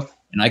tomorrow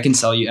and I can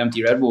sell you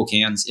empty Red Bull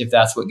cans if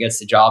that's what gets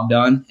the job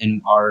done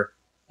and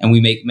we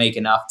make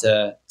enough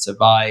to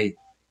buy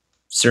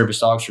service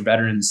dogs for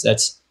veterans.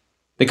 That's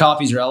the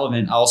coffee's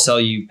relevant. I'll sell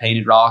you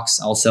painted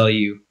rocks. I'll sell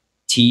you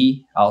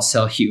tea. I'll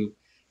sell you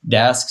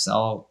desks.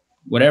 I'll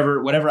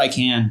whatever I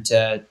can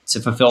to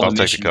fulfill the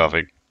mission.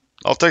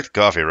 I'll take the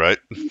coffee, right?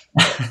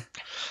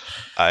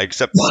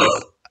 Except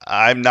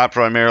I'm not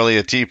primarily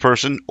a tea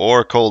person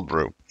or cold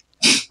brew.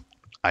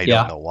 I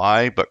don't know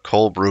why, but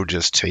cold brew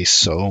just tastes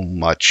so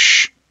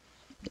much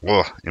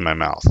in my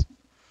mouth.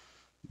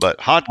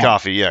 But hot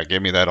coffee,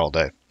 give me that all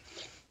day.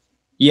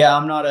 Yeah,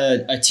 I'm not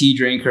a tea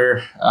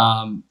drinker.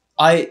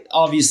 I've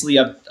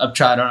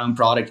tried our own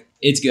product.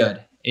 It's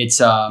good. It's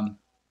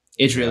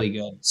really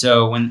good.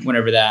 So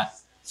whenever that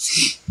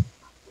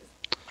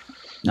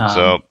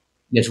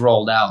gets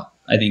rolled out,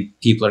 I think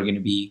people are going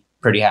to be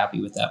pretty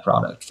happy with that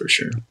product for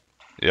sure.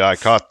 Yeah, I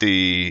caught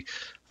I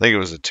think it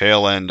was the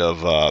tail end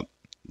of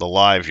the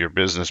live your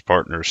business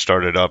partner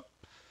started up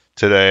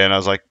today, and I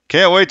was like,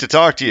 can't wait to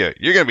talk to you.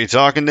 You're going to be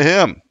talking to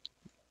him.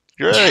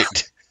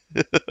 Great.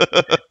 So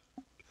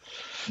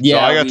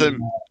Yeah, we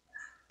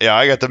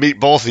I got to meet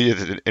both of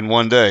you in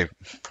one day.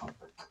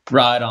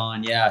 right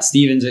on. Yeah,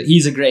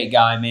 he's a great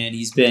guy, man.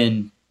 He's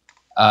been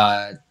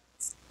uh,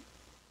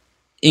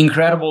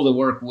 incredible to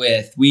work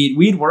with.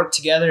 We'd worked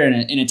together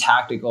in a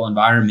tactical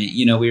environment.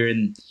 You know, we were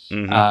in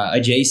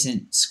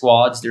adjacent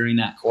squads during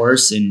that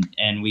course,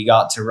 and we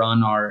got to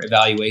run our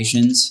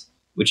evaluations,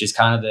 which is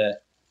kind of the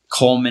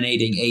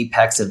culminating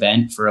apex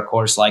event for a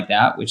course like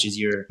that, which is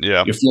your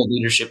field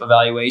leadership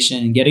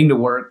evaluation. And getting to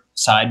work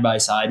side by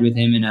side with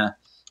him in a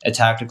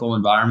tactical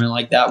environment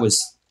like that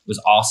was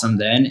awesome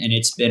then, and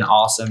it's been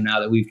awesome now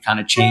that we've kind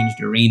of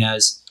changed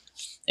arenas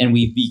and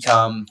we've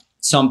become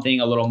something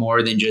a little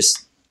more than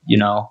just, you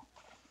know,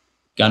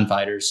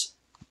 gunfighters.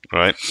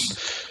 Right.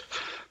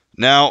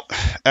 Now,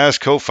 as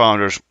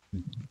co-founders,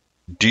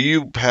 do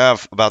you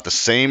have about the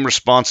same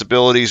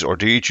responsibilities, or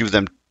do each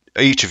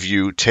of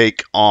you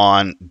take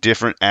on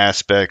different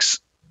aspects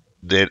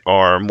that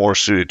are more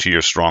suited to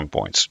your strong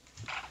points?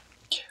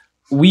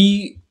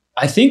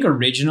 I think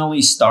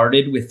originally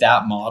started with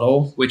that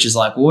model, which is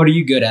like, what are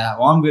you good at?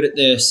 Well, I'm good at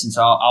this, and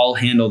so I'll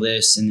handle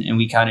this, and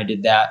we kind of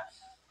did that.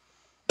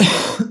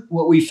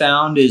 What we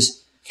found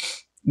is,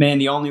 man,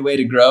 the only way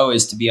to grow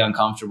is to be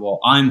uncomfortable.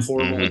 I'm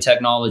horrible with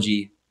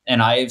technology,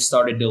 and I have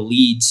started to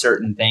lead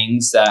certain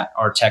things that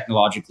are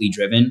technologically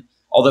driven.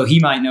 Although he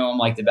might know them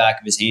like the back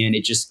of his hand,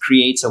 it just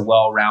creates a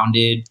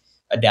well-rounded,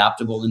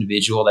 adaptable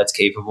individual that's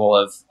capable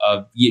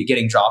of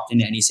getting dropped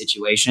into any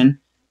situation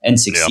and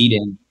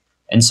succeeding.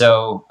 And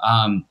so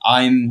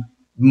I'm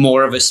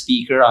more of a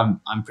speaker.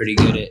 I'm pretty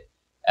good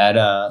at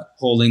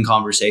holding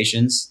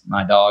conversations.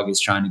 My dog is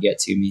trying to get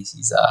to me.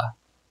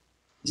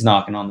 He's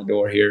knocking on the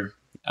door here.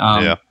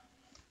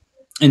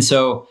 And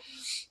so,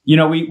 you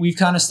know, we've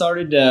kind of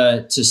started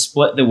to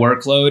split the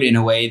workload in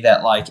a way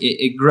that like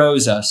it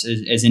grows us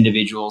as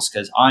individuals,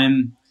 because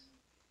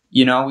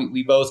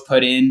we both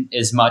put in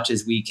as much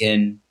as we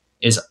can,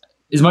 as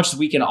much as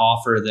we can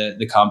offer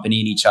the company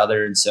and each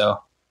other. And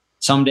so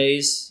some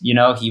days, you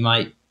know, he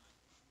might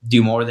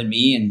do more than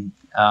me and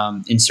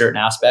in certain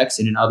aspects,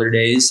 and in other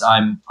days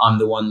I'm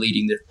the one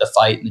leading the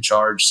fight and the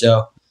charge.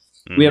 So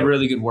we have a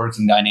really good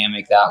working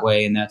dynamic that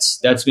way, and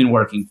that's been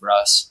working for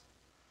us.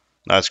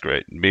 That's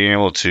great. Being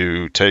able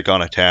to take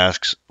on a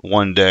task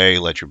one day,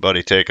 let your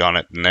buddy take on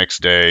it the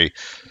next day,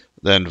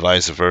 then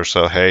vice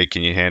versa. Hey,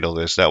 can you handle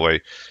this? That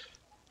way,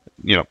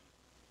 you know,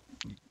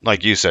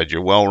 like you said,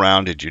 you're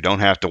well-rounded. You don't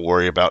have to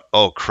worry about,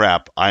 oh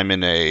crap, I'm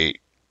in a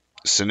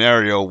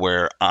scenario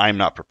where I'm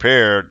not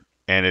prepared,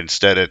 and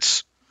instead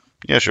it's,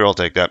 yeah, sure, I'll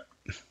take that.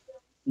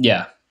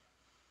 Yeah.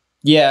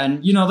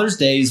 And you know, there's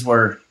days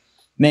where,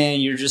 man,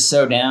 you're just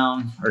so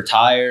down or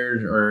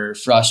tired or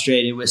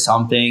frustrated with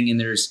something, and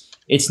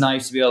it's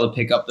nice to be able to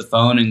pick up the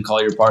phone and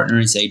call your partner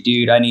and say,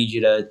 dude, I need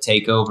you to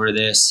take over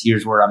this.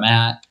 Here's where I'm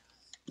at.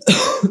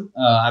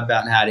 I've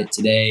about had it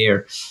today.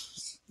 Or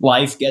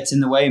life gets in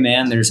the way,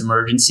 man. There's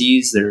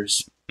emergencies.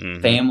 There's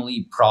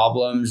family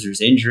problems.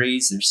 There's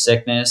injuries. There's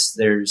sickness.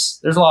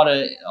 There's a lot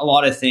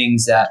of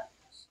things that,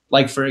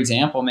 like, for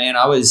example, man,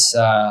 I was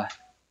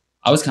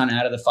kind of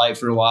out of the fight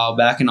for a while.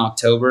 Back in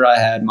October, I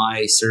had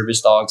my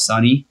service dog,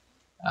 Sunny,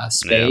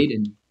 spayed.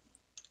 And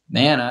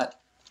man,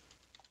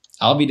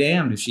 I'll be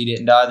damned if she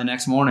didn't die the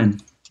next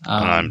morning.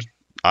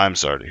 I'm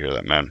sorry to hear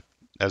that, man.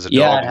 As a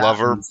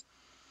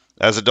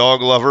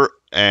dog lover,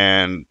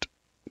 and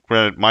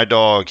granted, my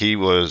dog,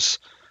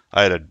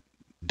 I had a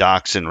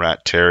Dachshund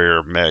Rat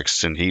Terrier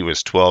mix, and he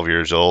was 12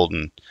 years old,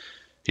 and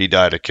he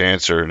died of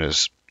cancer, and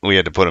we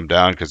had to put him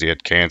down because he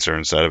had cancer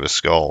inside of his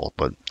skull.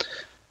 But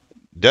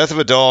death of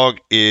a dog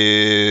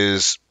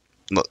is,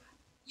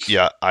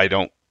 yeah, I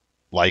don't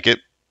like it.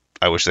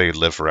 I wish they could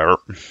live forever.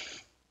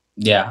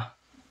 Yeah,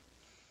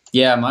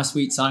 my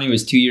sweet Sunny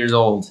was 2 years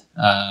old.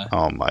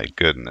 Oh my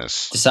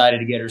goodness! Decided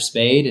to get her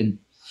spayed, and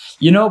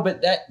you know,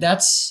 but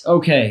that's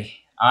okay.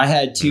 I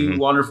had two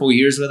wonderful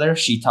years with her.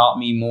 She taught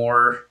me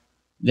more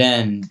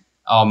than,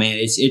 oh man,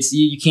 it's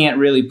you can't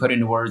really put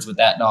into words what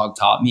that dog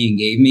taught me and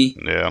gave me.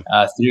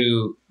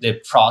 Through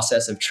the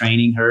process of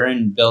training her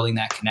and building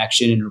that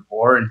connection and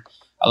rapport, and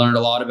I learned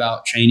a lot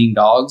about training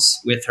dogs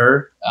with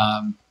her.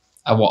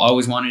 I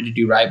always wanted to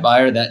do right by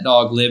her. That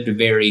dog lived a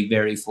very,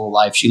 very full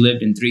life. She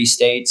lived in 3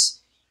 states.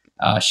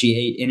 She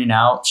ate in and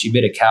out. She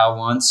bit a cow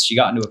once. She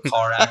got into a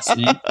car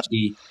accident.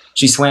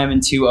 She swam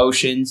in 2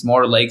 oceans,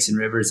 more lakes and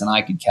rivers than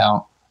I could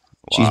count.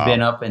 Wow. She's been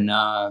up in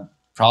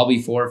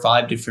probably 4 or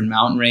 5 different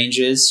mountain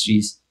ranges.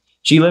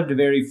 She lived a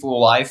very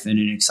full life and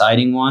an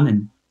exciting one.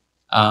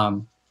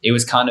 And it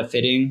was kind of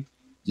fitting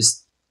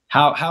just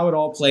how it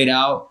all played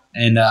out.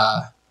 And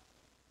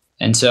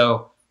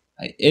so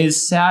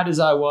as sad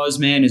as I was,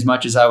 man, as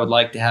much as I would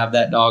like to have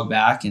that dog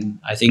back. And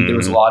I think there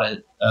was a lot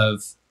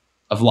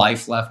of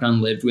life left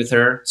unlived with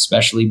her,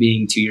 especially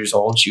being 2 years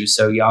old. She was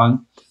so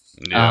young.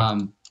 Yeah.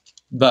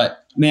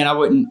 But man,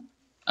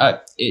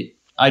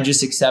 I I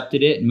just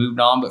accepted it and moved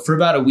on. But for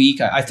about a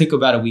week, I took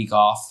about a week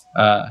off,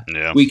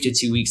 Yeah. week to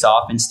 2 weeks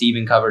off, and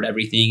Steven covered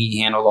everything. He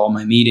handled all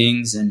my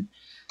meetings, and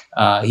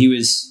he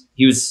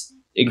was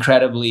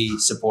incredibly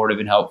supportive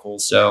and helpful.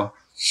 So,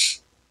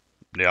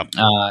 Yeah.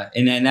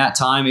 and then that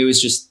time it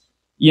was just,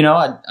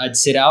 I'd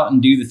sit out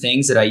and do the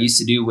things that I used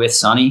to do with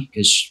Sunny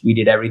because we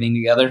did everything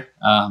together.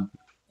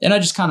 And I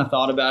just kind of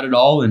thought about it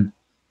all and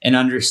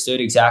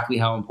understood exactly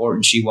how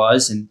important she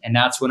was. And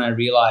that's when I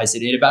realized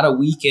that about a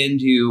week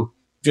into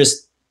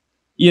just,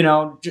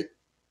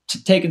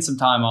 taking some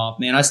time off,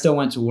 man, I still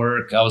went to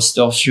work. I was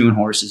still shoeing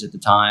horses at the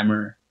time,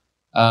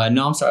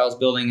 no, I'm sorry. I was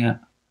building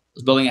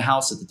a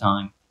house at the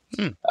time.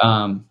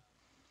 I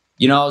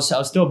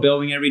was still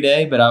building every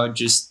day, but I would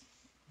just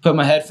put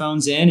my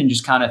headphones in and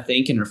just kind of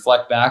think and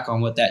reflect back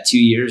on what that 2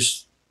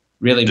 years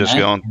really Just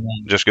meant.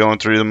 going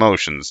through the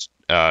motions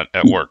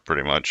at work,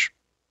 pretty much.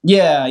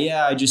 Yeah.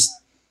 I just,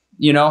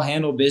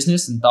 handled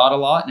business and thought a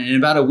lot. And in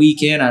about a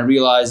week in, I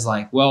realized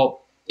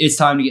it's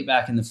time to get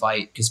back in the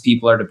fight because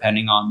people are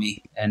depending on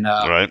me. And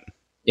Right.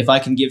 if I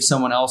can give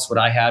someone else what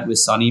I had with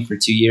Sunny for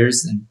 2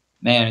 years, then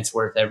man, it's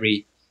worth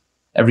every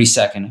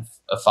second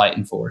of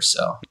fighting for.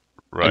 So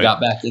Right. I got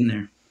back in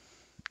there.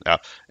 Yeah.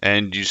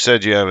 And you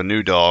said you have a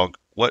new dog.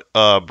 What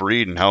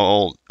breed and how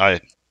old? Now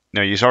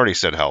you already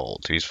said how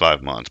old. He's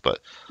 5 months, but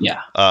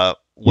Yeah.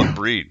 what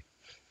breed?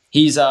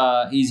 He's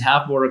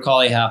half Border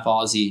Collie, half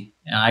Aussie.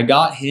 And I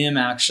got him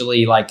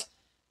actually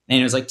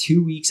it was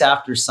 2 weeks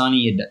after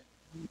Sunny had,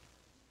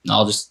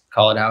 I'll just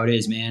call it how it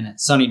is, man.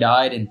 Sunny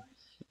died, and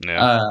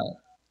Yeah.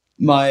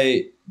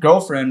 My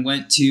girlfriend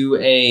went to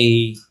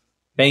a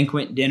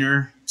banquet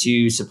dinner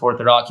to support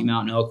the Rocky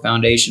Mountain Elk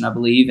Foundation, I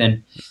believe.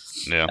 And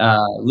Yeah.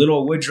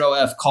 little Woodrow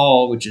F.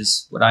 Call, which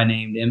is what I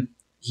named him,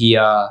 he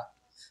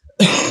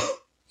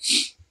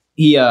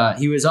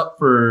he was up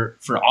for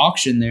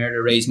auction there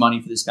to raise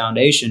money for this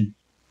foundation.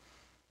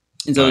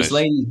 And so Nice. this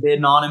lady's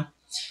bidding on him.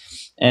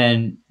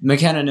 And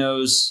McKenna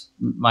knows,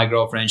 my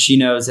girlfriend, she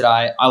knows that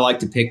I like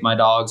to pick my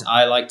dogs.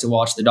 I like to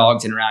watch the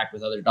dogs interact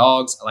with other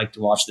dogs. I like to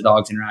watch the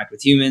dogs interact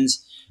with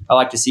humans. I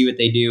like to see what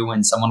they do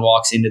when someone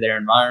walks into their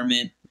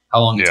environment,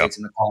 how long it takes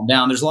them to calm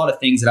down. There's a lot of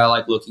things that I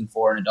like looking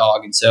for in a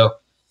dog. And so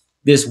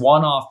this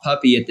one-off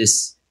puppy at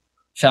this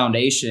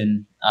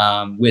foundation,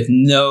 with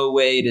no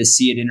way to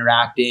see it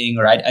interacting,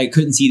 or I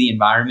couldn't see the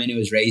environment it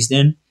was raised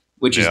in,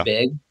 which is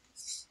big.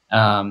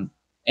 And,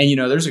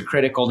 there's a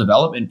critical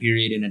development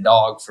period in a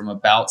dog from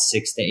about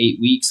 6 to 8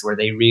 weeks where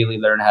they really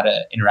learn how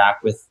to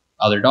interact with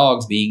other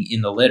dogs being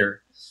in the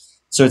litter.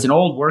 So it's an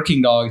old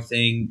working dog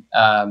thing.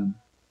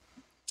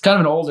 It's kind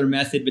of an older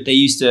method, but they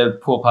used to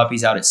pull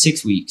puppies out at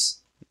 6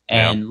 weeks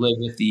and live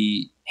with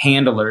the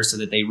handler so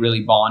that they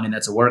really bond. And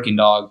that's a working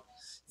dog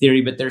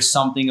theory. But there's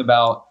something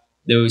about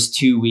those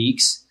 2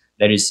 weeks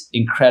that is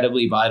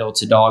incredibly vital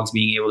to dogs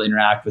being able to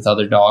interact with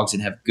other dogs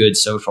and have good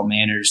social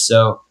manners.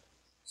 So,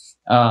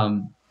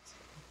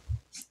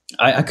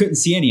 I couldn't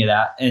see any of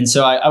that. And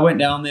so I went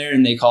down there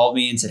and they called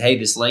me and said, hey,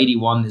 this lady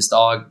won this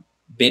dog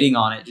bidding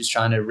on it, just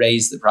trying to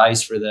raise the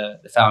price for the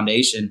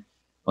foundation.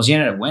 Well, she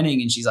ended up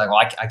winning, and she's like, well,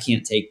 I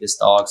can't take this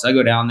dog. So I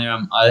go down there,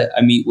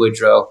 I meet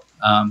Woodrow.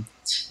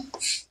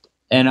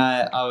 And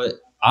I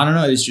don't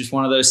know. It's just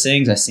one of those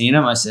things. I seen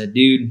him. I said,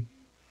 dude,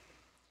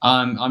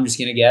 I'm just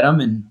going to get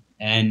him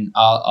and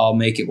I'll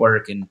make it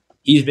work. And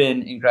he's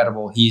been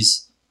incredible.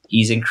 He's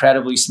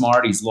incredibly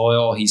smart. He's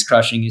loyal. He's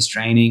crushing his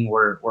training.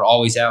 We're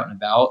always out and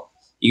about.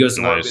 He goes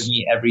to work with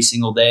me every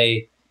single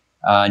day.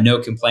 No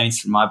complaints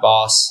from my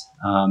boss.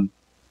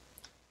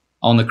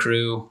 On the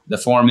crew, the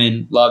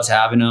foreman loves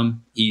having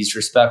him. He's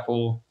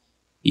respectful.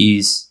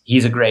 He's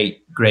a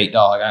great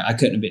dog. I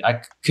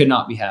could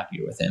not be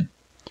happier with him.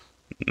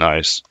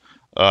 Nice.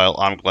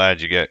 I'm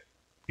glad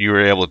you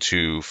were able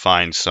to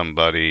find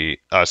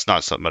somebody. It's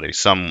not somebody.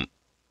 Somebody,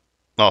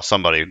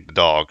 the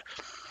dog.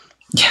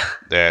 Yeah.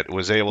 That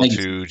was able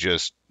to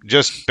just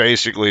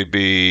basically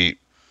be,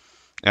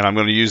 and I'm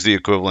going to use the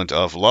equivalent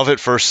of love at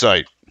first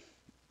sight.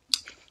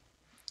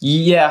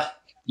 Yeah.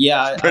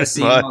 I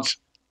see him. Much.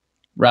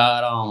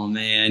 Right on,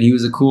 man. He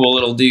was a cool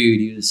little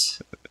dude. It's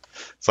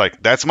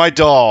like, that's my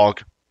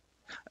dog,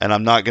 and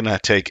I'm not going to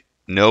take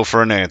no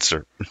for an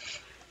answer.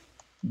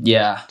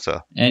 Yeah.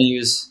 So, and he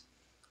was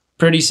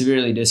pretty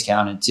severely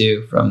discounted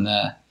too from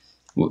the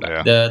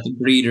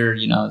breeder.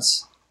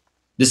 It's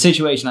the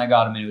situation I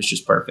got him in. It was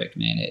just perfect,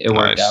 man. It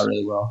worked out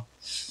really well.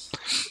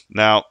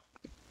 Now,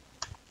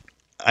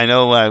 I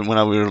know when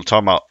we were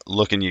talking about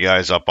looking you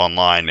guys up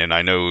online, and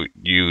I know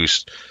you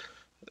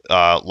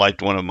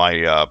liked one of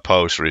my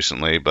posts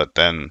recently, but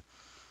then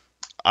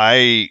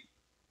I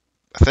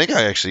think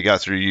I actually got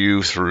through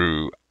you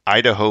through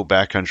Idaho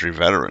Backcountry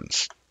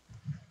Veterans.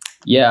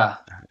 Yeah,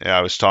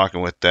 I was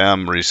talking with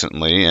them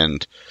recently,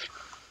 and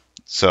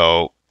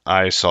so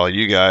I saw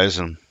you guys,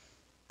 and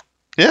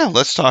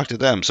let's talk to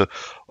them. So,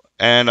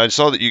 and I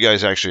saw that you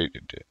guys actually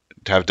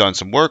have done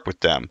some work with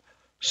them.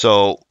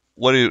 So,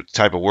 what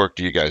type of work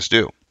do you guys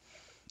do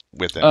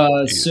with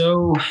them?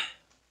 So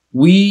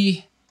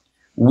we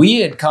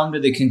had come to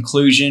the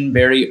conclusion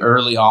very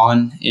early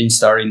on in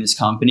starting this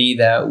company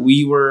that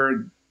we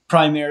were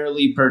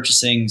primarily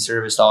purchasing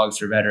service dogs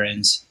for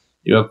veterans,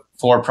 a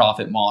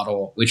for-profit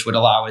model, which would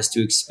allow us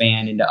to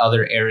expand into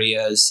other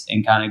areas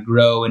and kind of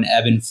grow and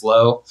ebb and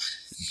flow.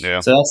 Yeah.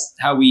 So that's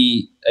how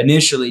we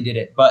initially did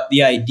it. But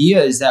the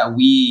idea is that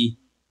we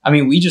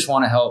just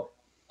want to help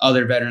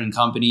other veteran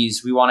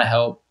companies. We want to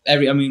help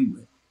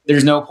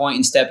there's no point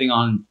in stepping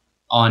on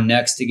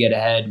necks to get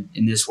ahead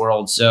in this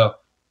world. So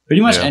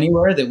pretty much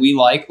anywhere that we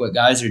like what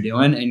guys are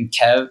doing, and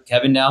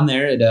Kevin down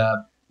there at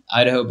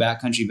Idaho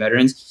Backcountry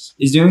Veterans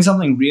is doing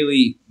something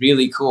really,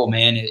 really cool,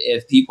 man.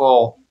 If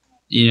people,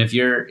 if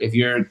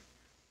your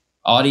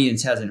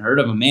audience hasn't heard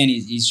of him, man,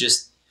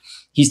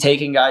 he's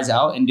taking guys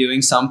out and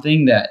doing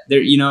something that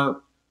they're,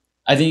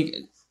 I think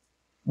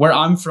where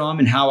I'm from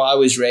and how I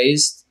was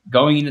raised,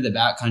 going into the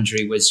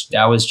backcountry was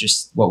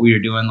just what we were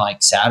doing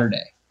like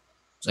Saturday.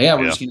 So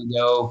we're just going to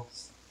go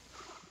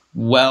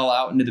well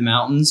out into the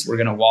mountains. We're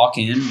going to walk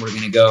in. We're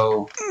going to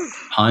go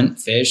hunt,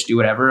 fish, do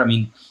whatever.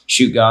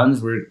 Shoot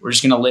guns. We're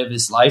just going to live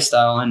this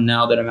lifestyle. And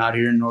now that I'm out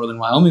here in northern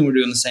Wyoming, we're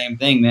doing the same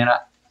thing, man.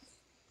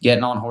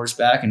 Getting on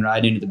horseback and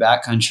riding into the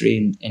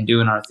backcountry and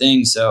doing our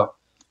thing. So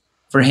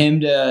for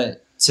him to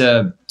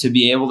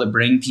be able to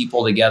bring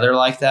people together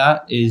like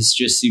that is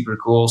just super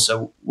cool.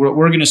 So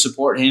we're going to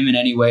support him in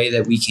any way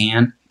that we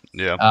can.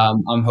 Yeah.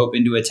 I'm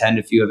hoping to attend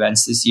a few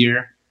events this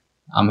year.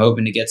 I'm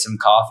hoping to get some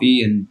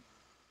coffee and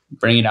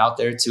bring it out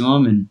there to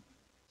him and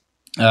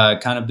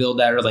kind of build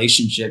that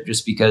relationship,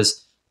 just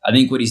because I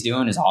think what he's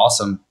doing is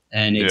awesome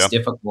and it's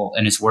difficult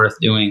and it's worth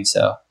doing.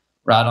 So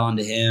right on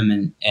to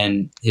him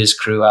and his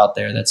crew out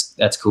there.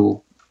 That's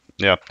cool.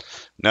 Yeah.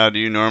 Now, do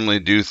you normally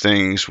do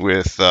things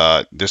with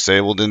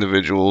disabled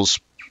individuals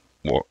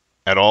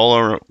at all,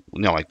 or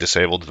like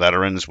disabled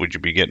veterans? Would you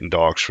be getting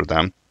dogs for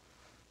them?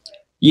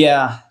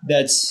 Yeah,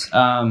 that's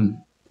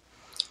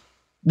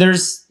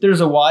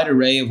there's a wide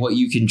array of what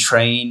you can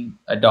train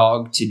a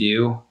dog to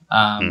do,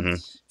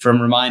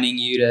 from reminding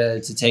you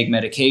to take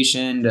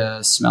medication,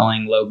 to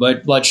smelling low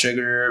blood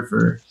sugar,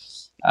 for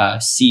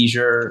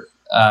seizure.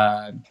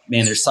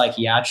 There's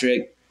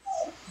psychiatric.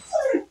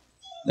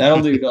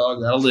 That'll do,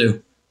 dog. That'll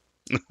do.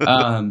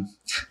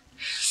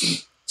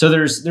 So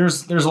there's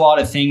a lot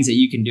of things that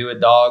you can do with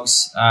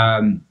dogs,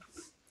 and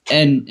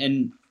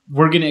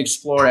we're going to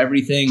explore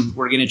everything.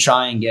 We're going to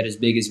try and get as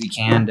big as we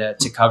can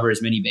to cover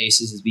as many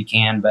bases as we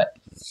can. But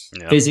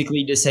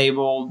physically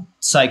disabled,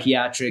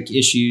 psychiatric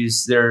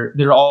issues,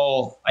 they're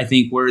all, I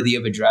think, worthy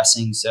of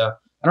addressing. So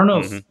I don't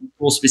know if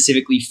we'll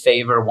specifically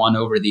favor one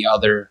over the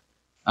other.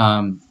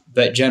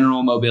 But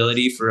general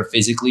mobility for a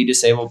physically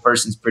disabled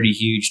person is pretty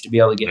huge to be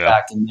able to get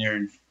back in there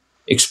and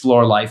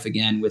explore life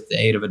again with the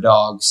aid of a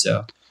dog.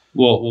 So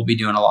we'll be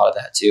doing a lot of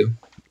that too.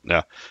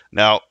 Yeah.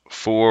 Now,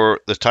 for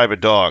the type of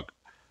dog,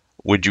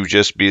 would you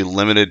just be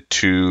limited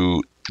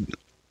to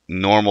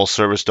normal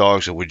service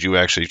dogs, or would you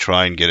actually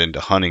try and get into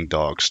hunting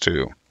dogs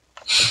too?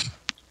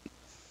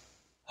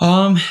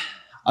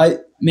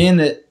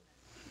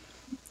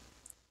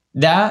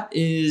 That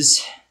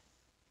is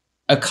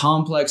a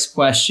complex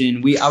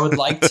question. I would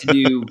like to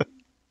do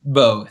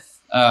both,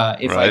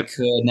 if I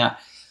could.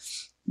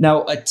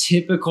 Now a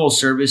typical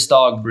service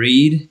dog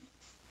breed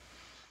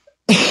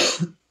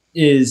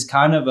is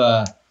kind of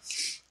an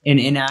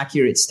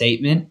inaccurate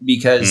statement,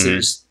 because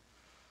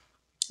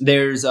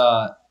there's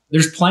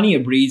plenty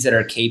of breeds that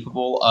are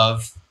capable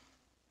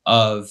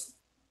of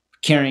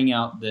carrying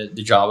out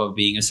the job of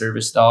being a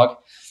service dog.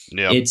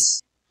 Yeah.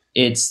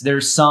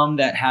 There's some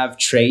that have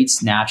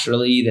traits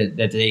naturally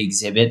that they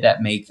exhibit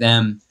that make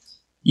them,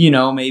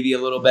 maybe a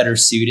little better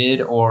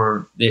suited,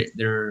 or they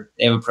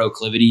have a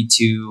proclivity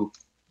to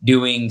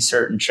doing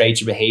certain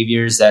traits or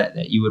behaviors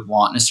that you would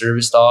want in a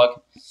service dog.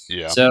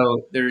 Yeah.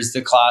 So there's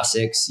the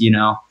classics,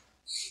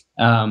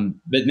 but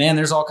man,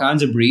 there's all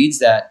kinds of breeds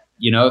that,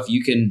 if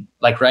you can,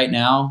 like right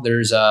now,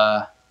 there's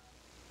like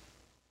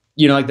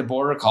the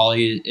border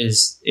collie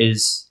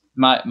is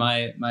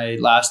my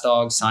last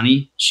dog,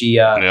 Sunny. She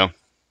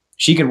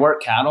could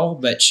work cattle,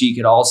 but she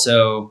could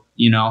also,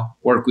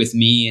 work with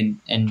me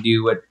and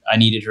do what I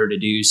needed her to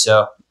do.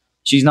 So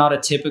she's not a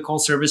typical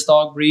service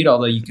dog breed,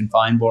 although you can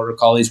find border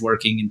collies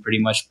working in pretty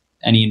much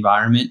any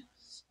environment.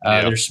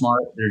 They're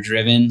smart, they're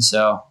driven.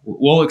 So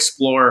we'll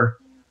explore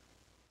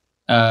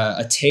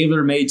a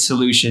tailor-made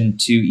solution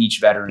to each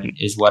veteran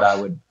is what I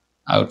would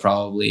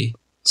probably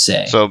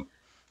say. So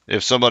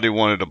if somebody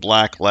wanted a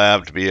black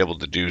lab to be able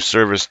to do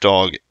service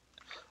dog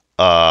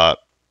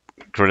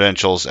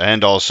credentials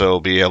and also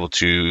be able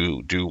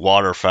to do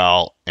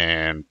waterfowl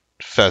and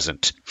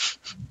pheasant,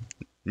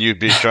 you'd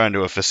be trying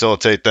to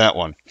facilitate that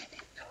one.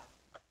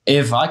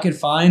 If I could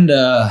find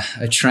a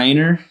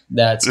trainer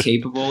that's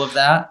capable of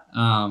that,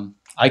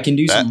 I can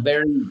do some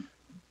very...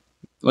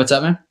 What's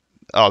up, man?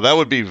 Oh, that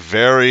would be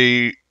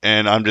very...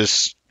 And I'm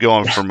just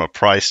going from a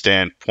price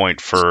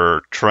standpoint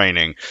for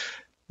training.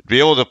 Be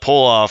able to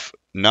pull off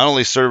not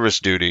only service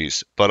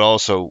duties, but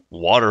also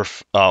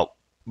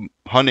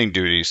hunting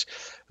duties.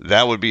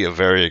 That would be a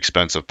very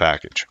expensive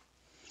package.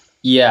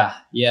 Yeah.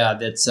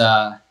 That's...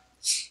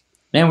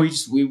 man,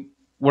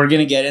 we're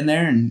going to get in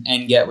there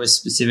and get with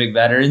specific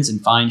veterans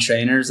and find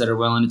trainers that are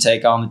willing to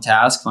take on the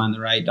task, find the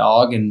right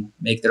dog, and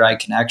make the right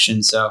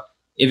connection. So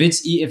if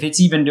it's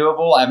even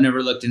doable, I've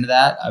never looked into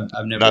that.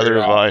 I've never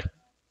Neither have I.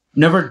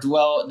 never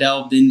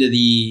delved into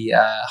the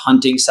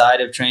hunting side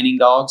of training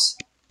dogs.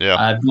 Yeah.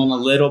 I've done a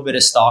little bit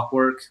of stock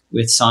work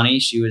with Sunny.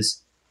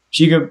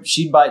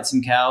 She'd bite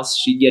some cows.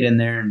 She'd get in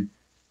there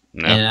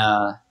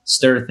and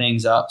stir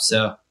things up.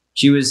 So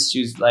she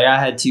was like, I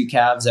had 2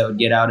 calves that would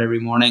get out every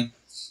morning.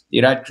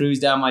 Dude, I'd cruise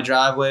down my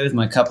driveway with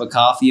my cup of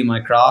coffee and my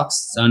Crocs,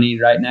 Sunny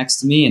right next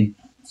to me, and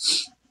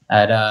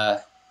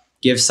I'd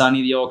give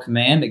Sunny the old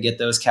command to get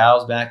those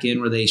cows back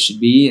in where they should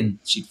be, and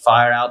she'd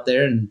fire out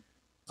there and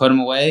put them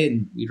away,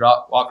 and we'd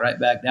walk right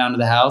back down to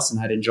the house, and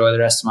I'd enjoy the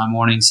rest of my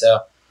morning. So,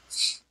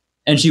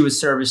 and she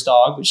was service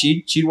dog, but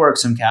she'd work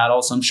some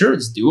cattle, so I'm sure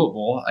it's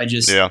doable. I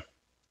just,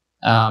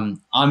 I'm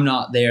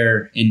not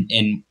there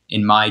in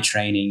my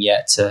training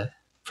yet to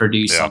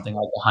produce something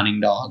like a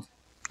hunting dog.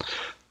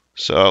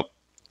 So,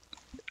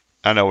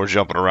 I know we're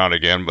jumping around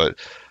again, but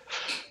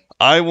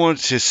I want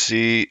to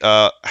see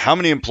how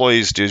many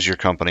employees does your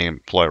company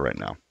employ right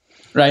now?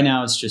 Right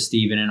now, it's just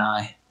Steven and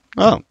I.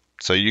 Oh,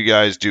 so you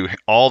guys do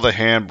all the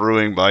hand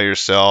brewing by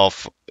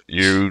yourself.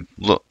 You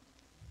look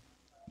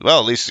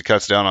well. At least it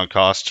cuts down on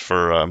costs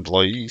for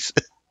employees.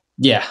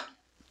 Yeah.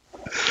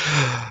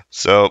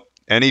 So,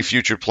 any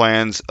future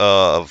plans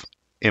of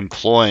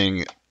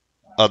employing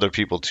other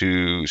people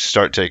to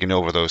start taking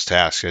over those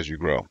tasks as you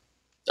grow?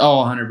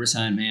 Oh,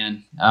 100%,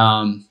 man.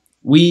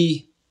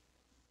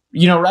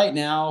 Right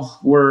now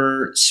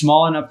we're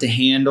small enough to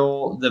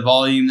handle the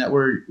volume that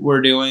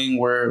we're doing.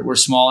 We're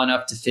small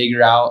enough to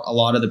figure out a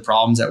lot of the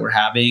problems that we're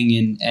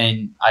having,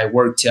 and I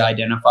work to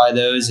identify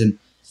those. And,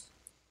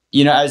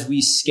 as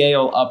we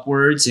scale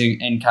upwards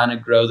and kind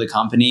of grow the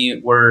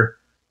company,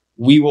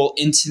 we will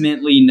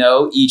intimately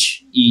know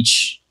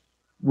each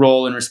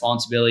role and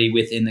responsibility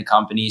within the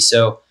company.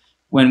 So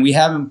when we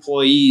have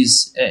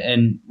employees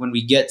and when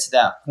we get to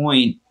that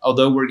point,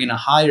 although we're going to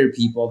hire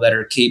people that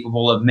are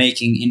capable of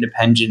making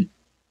independent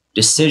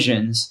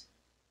decisions,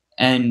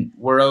 and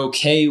we're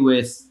okay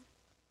with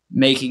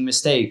making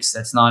mistakes,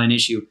 that's not an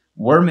issue.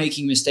 We're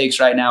making mistakes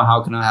right now.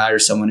 How can I hire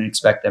someone and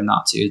expect them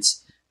not to?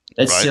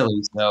 That's right.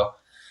 Silly. So,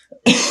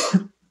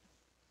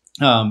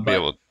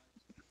 but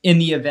in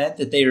the event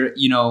that they're,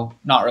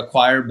 not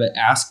required, but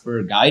ask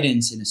for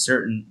guidance in a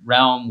certain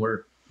realm,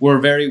 we're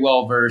very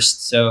well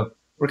versed. So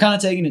we're kind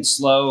of taking it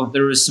slow.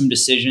 There was some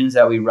decisions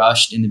that we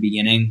rushed in the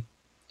beginning,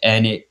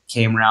 and it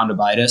came around to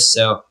bite us.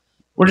 So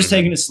we're just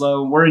taking it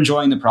slow. We're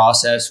enjoying the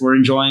process. We're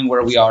enjoying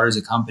where we are as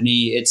a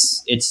company.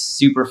 It's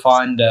super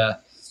fun to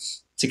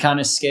kind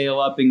of scale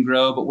up and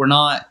grow, but we're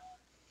not,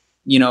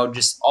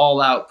 just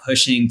all out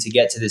pushing to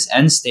get to this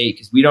end state,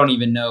 because we don't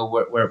even know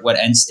what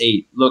end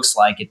state looks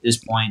like at this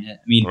point. I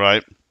mean,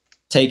 right.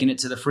 Taking it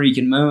to the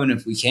freaking moon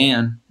if we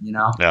can,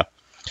 Yeah.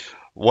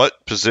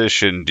 What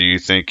position do you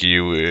think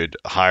you would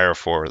hire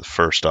for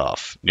first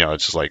off?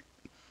 It's just like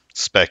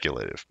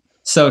speculative.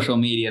 Social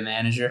media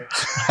manager.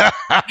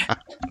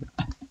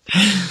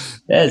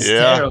 That's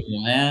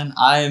terrible, man.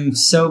 I'm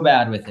so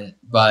bad with it,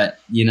 but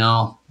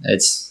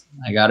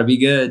I got to be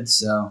good.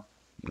 So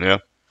yeah.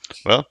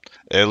 Well,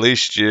 at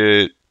least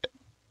you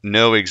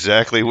know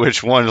exactly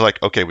which one.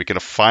 Like, okay, we can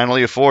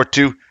finally afford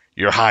to.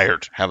 You're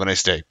hired. Have a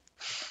nice day.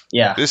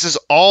 Yeah. This is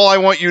all I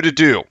want you to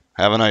do.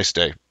 Have a nice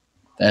day.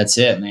 That's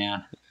it,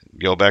 man.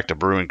 Go back to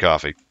brewing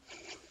coffee.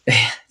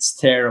 It's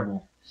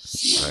terrible.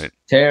 Right.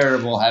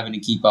 Terrible having to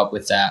keep up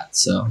with that.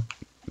 So.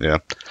 Yeah.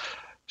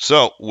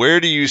 So, where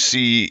do you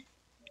see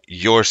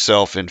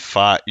yourself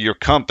your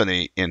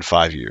company in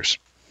 5 years?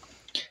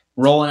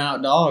 Rolling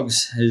out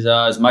dogs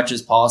as much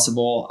as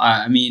possible.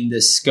 I mean,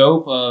 the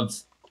scope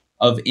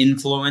of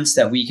influence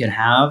that we can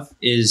have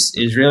is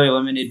really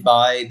limited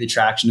by the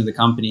traction of the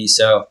company.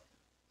 So,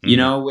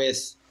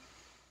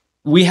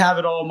 we have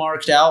it all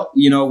marked out,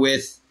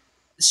 with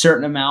a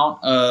certain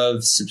amount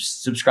of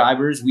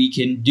subscribers, we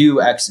can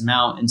do X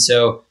amount. And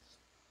so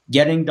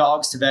getting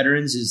dogs to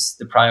veterans is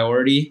the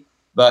priority,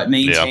 but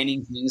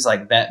maintaining things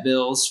like vet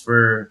bills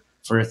for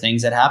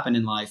things that happen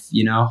in life,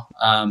 we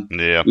want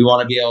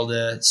to be able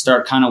to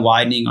start kind of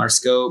widening our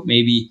scope,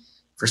 maybe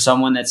for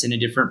someone that's in a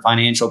different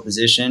financial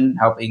position,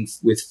 helping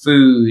with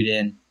food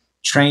and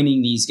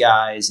training these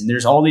guys. And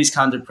there's all these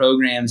kinds of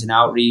programs and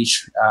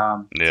outreach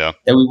that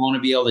we want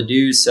to be able to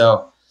do.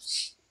 So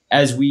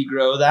as we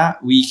grow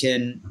that, we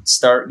can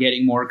start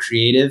getting more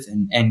creative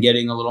and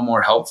getting a little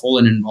more helpful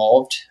and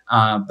involved.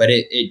 But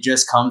it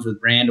just comes with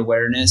brand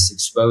awareness,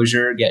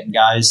 exposure, getting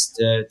guys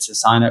to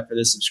sign up for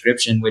the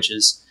subscription, which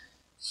is,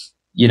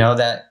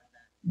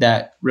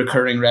 that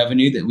recurring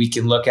revenue that we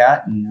can look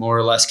at and more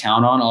or less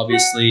count on.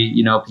 Obviously,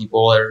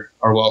 people are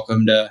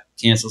welcome to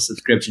cancel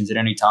subscriptions at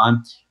any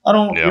time. I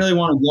don't really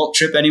want to guilt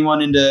trip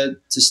anyone into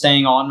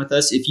staying on with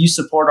us. If you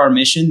support our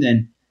mission,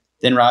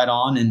 then ride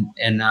on.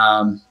 And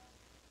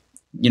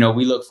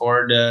we look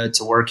forward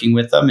to working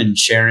with them and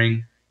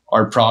sharing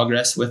our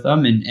progress with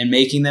them and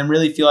making them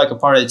really feel like a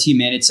part of the team,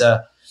 man. It's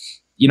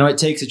it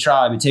takes a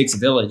tribe, it takes a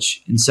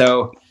village. And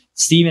so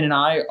Steven and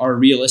I are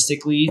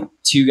realistically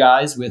two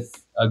guys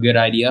with a good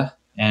idea,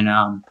 and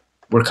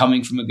we're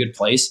coming from a good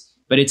place.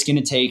 But it's going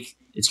to take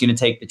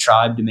the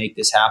tribe to make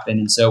this happen.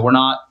 And so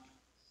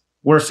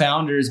we're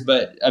founders,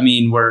 but I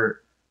mean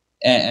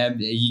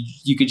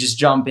you could just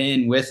jump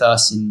in with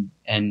us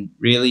and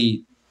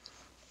really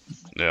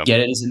get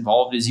it as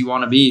involved as you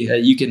want to be.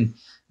 You can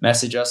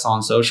message us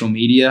on social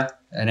media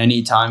at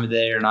any time of the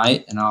day or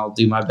night, and I'll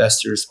do my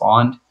best to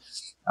respond.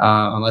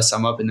 Unless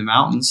I'm up in the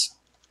mountains,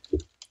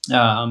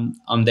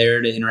 I'm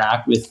there to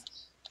interact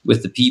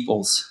with the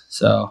peoples.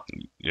 So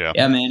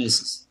yeah, man,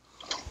 it's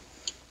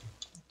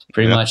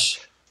pretty much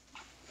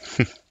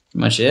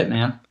it,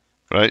 man.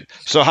 Right.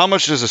 So how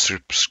much does a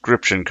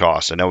subscription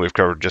cost? I know we've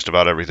covered just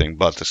about everything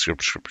but the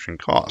subscription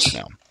cost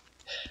now.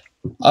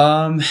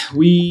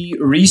 We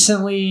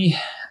recently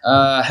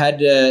had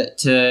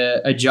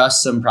to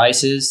adjust some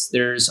prices.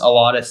 There's a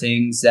lot of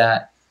things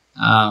that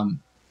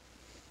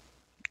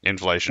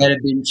inflation that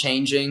have been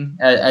changing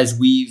as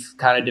we've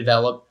kind of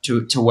developed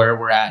to where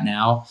we're at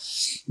now.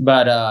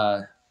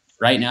 But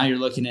right now you're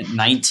looking at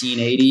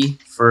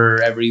 $19.80 for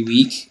every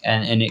week,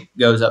 and it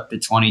goes up to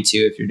 $22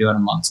 if you're doing a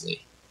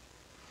monthly.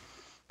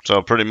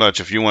 So pretty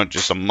much if you want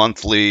just a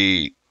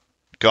monthly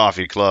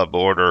coffee club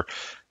order,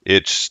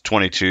 it's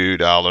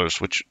 $22,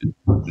 which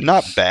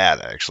not bad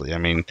actually. I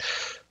mean,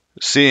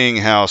 seeing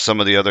how some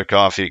of the other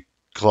coffee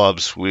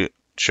clubs we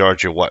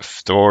charge you what,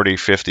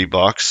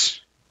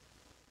 $40-$50?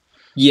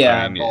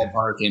 Yeah, I mean,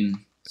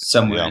 ballparking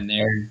somewhere in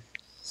there.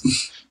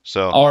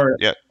 So our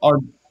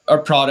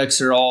products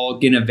are all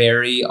gonna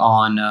vary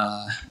on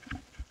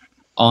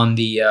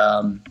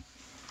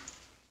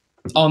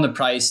the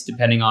price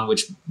depending on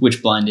which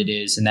blend it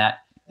is, and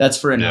that's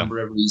for a number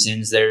of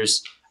reasons.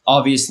 There's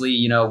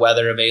obviously,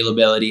 weather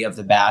availability of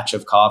the batch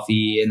of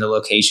coffee in the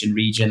location,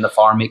 region, the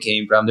farm it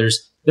came from.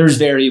 There's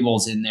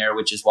variables in there,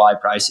 which is why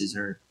prices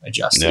are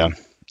adjusted. Yeah.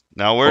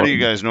 Now, where do you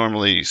guys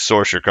normally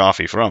source your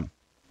coffee from?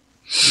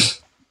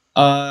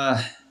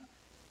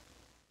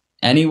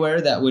 Anywhere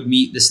that would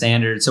meet the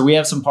standard. So we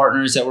have some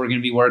partners that we're going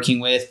to be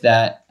working with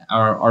that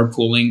are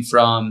pulling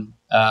from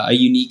a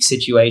unique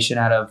situation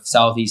out of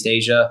Southeast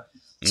Asia.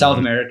 South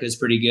America is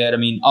pretty good. I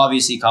mean,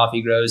 obviously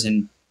coffee grows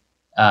in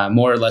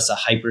more or less a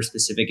hyper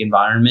specific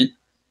environment.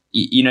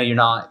 You're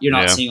not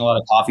seeing a lot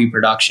of coffee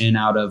production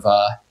out of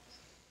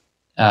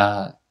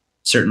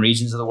certain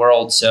regions of the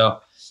world. So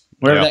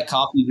wherever that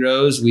coffee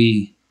grows,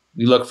 we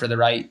look for the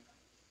right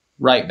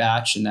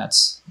batch, and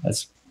that's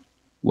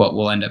what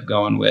we'll end up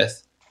going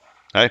with.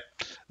 Hey,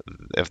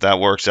 if that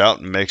works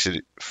out and makes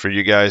it for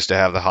you guys to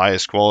have the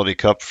highest quality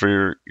cup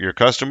for your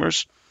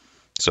customers,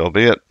 so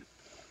be it.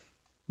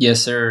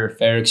 Yes, sir.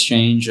 Fair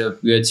exchange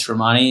of goods for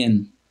money,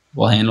 and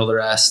we'll handle the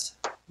rest.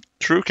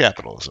 True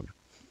capitalism.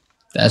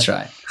 That's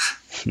right.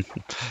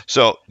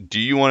 So, do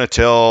you want to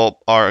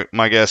tell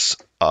my guests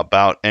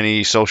about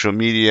any social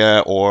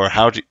media or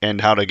how to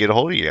get a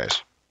hold of you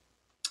guys?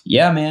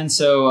 Yeah, man.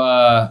 So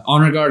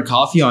Honor Guard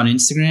Coffee on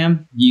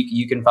Instagram.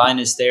 You can find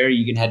us there.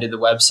 You can head to the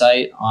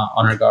website,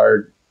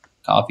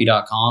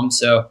 honorguardcoffee.com.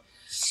 So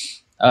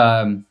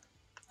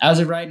as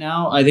of right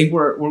now, I think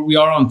we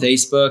are on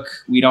Facebook.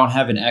 We don't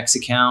have an X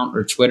account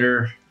or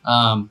Twitter.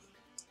 I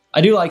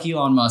do like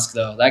Elon Musk,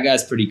 though. That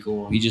guy's pretty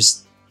cool.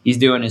 He's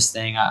doing his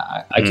thing.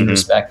 I can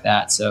respect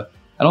that. So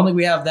I don't think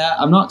we have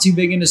that. I'm not too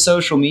big into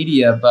social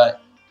media,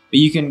 but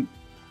you can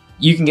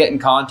get in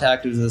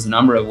contact with us a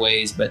number of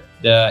ways, but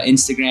the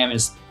Instagram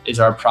is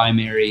our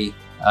primary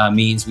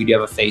means. We do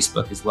have a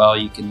Facebook as well.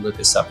 You can look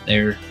us up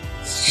there.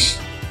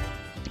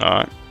 All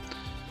right.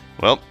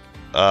 Well,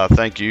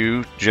 thank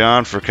you,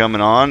 John, for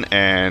coming on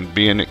and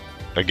being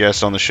a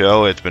guest on the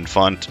show. It's been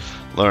fun to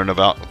learn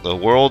about the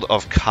world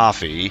of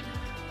coffee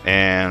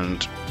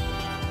and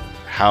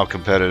how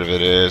competitive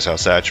it is, how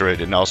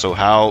saturated, and also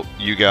how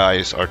you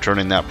guys are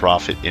turning that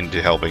profit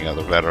into helping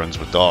other veterans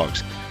with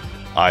dogs.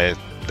 I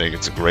think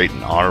it's a great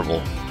and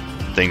honorable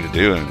thing to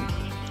do, and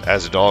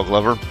as a dog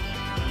lover,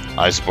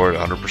 I support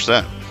it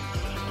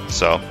 100%.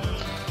 So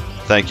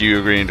thank you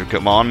for agreeing to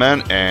come on,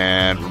 man,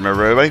 and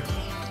remember, everybody,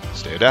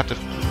 stay adaptive.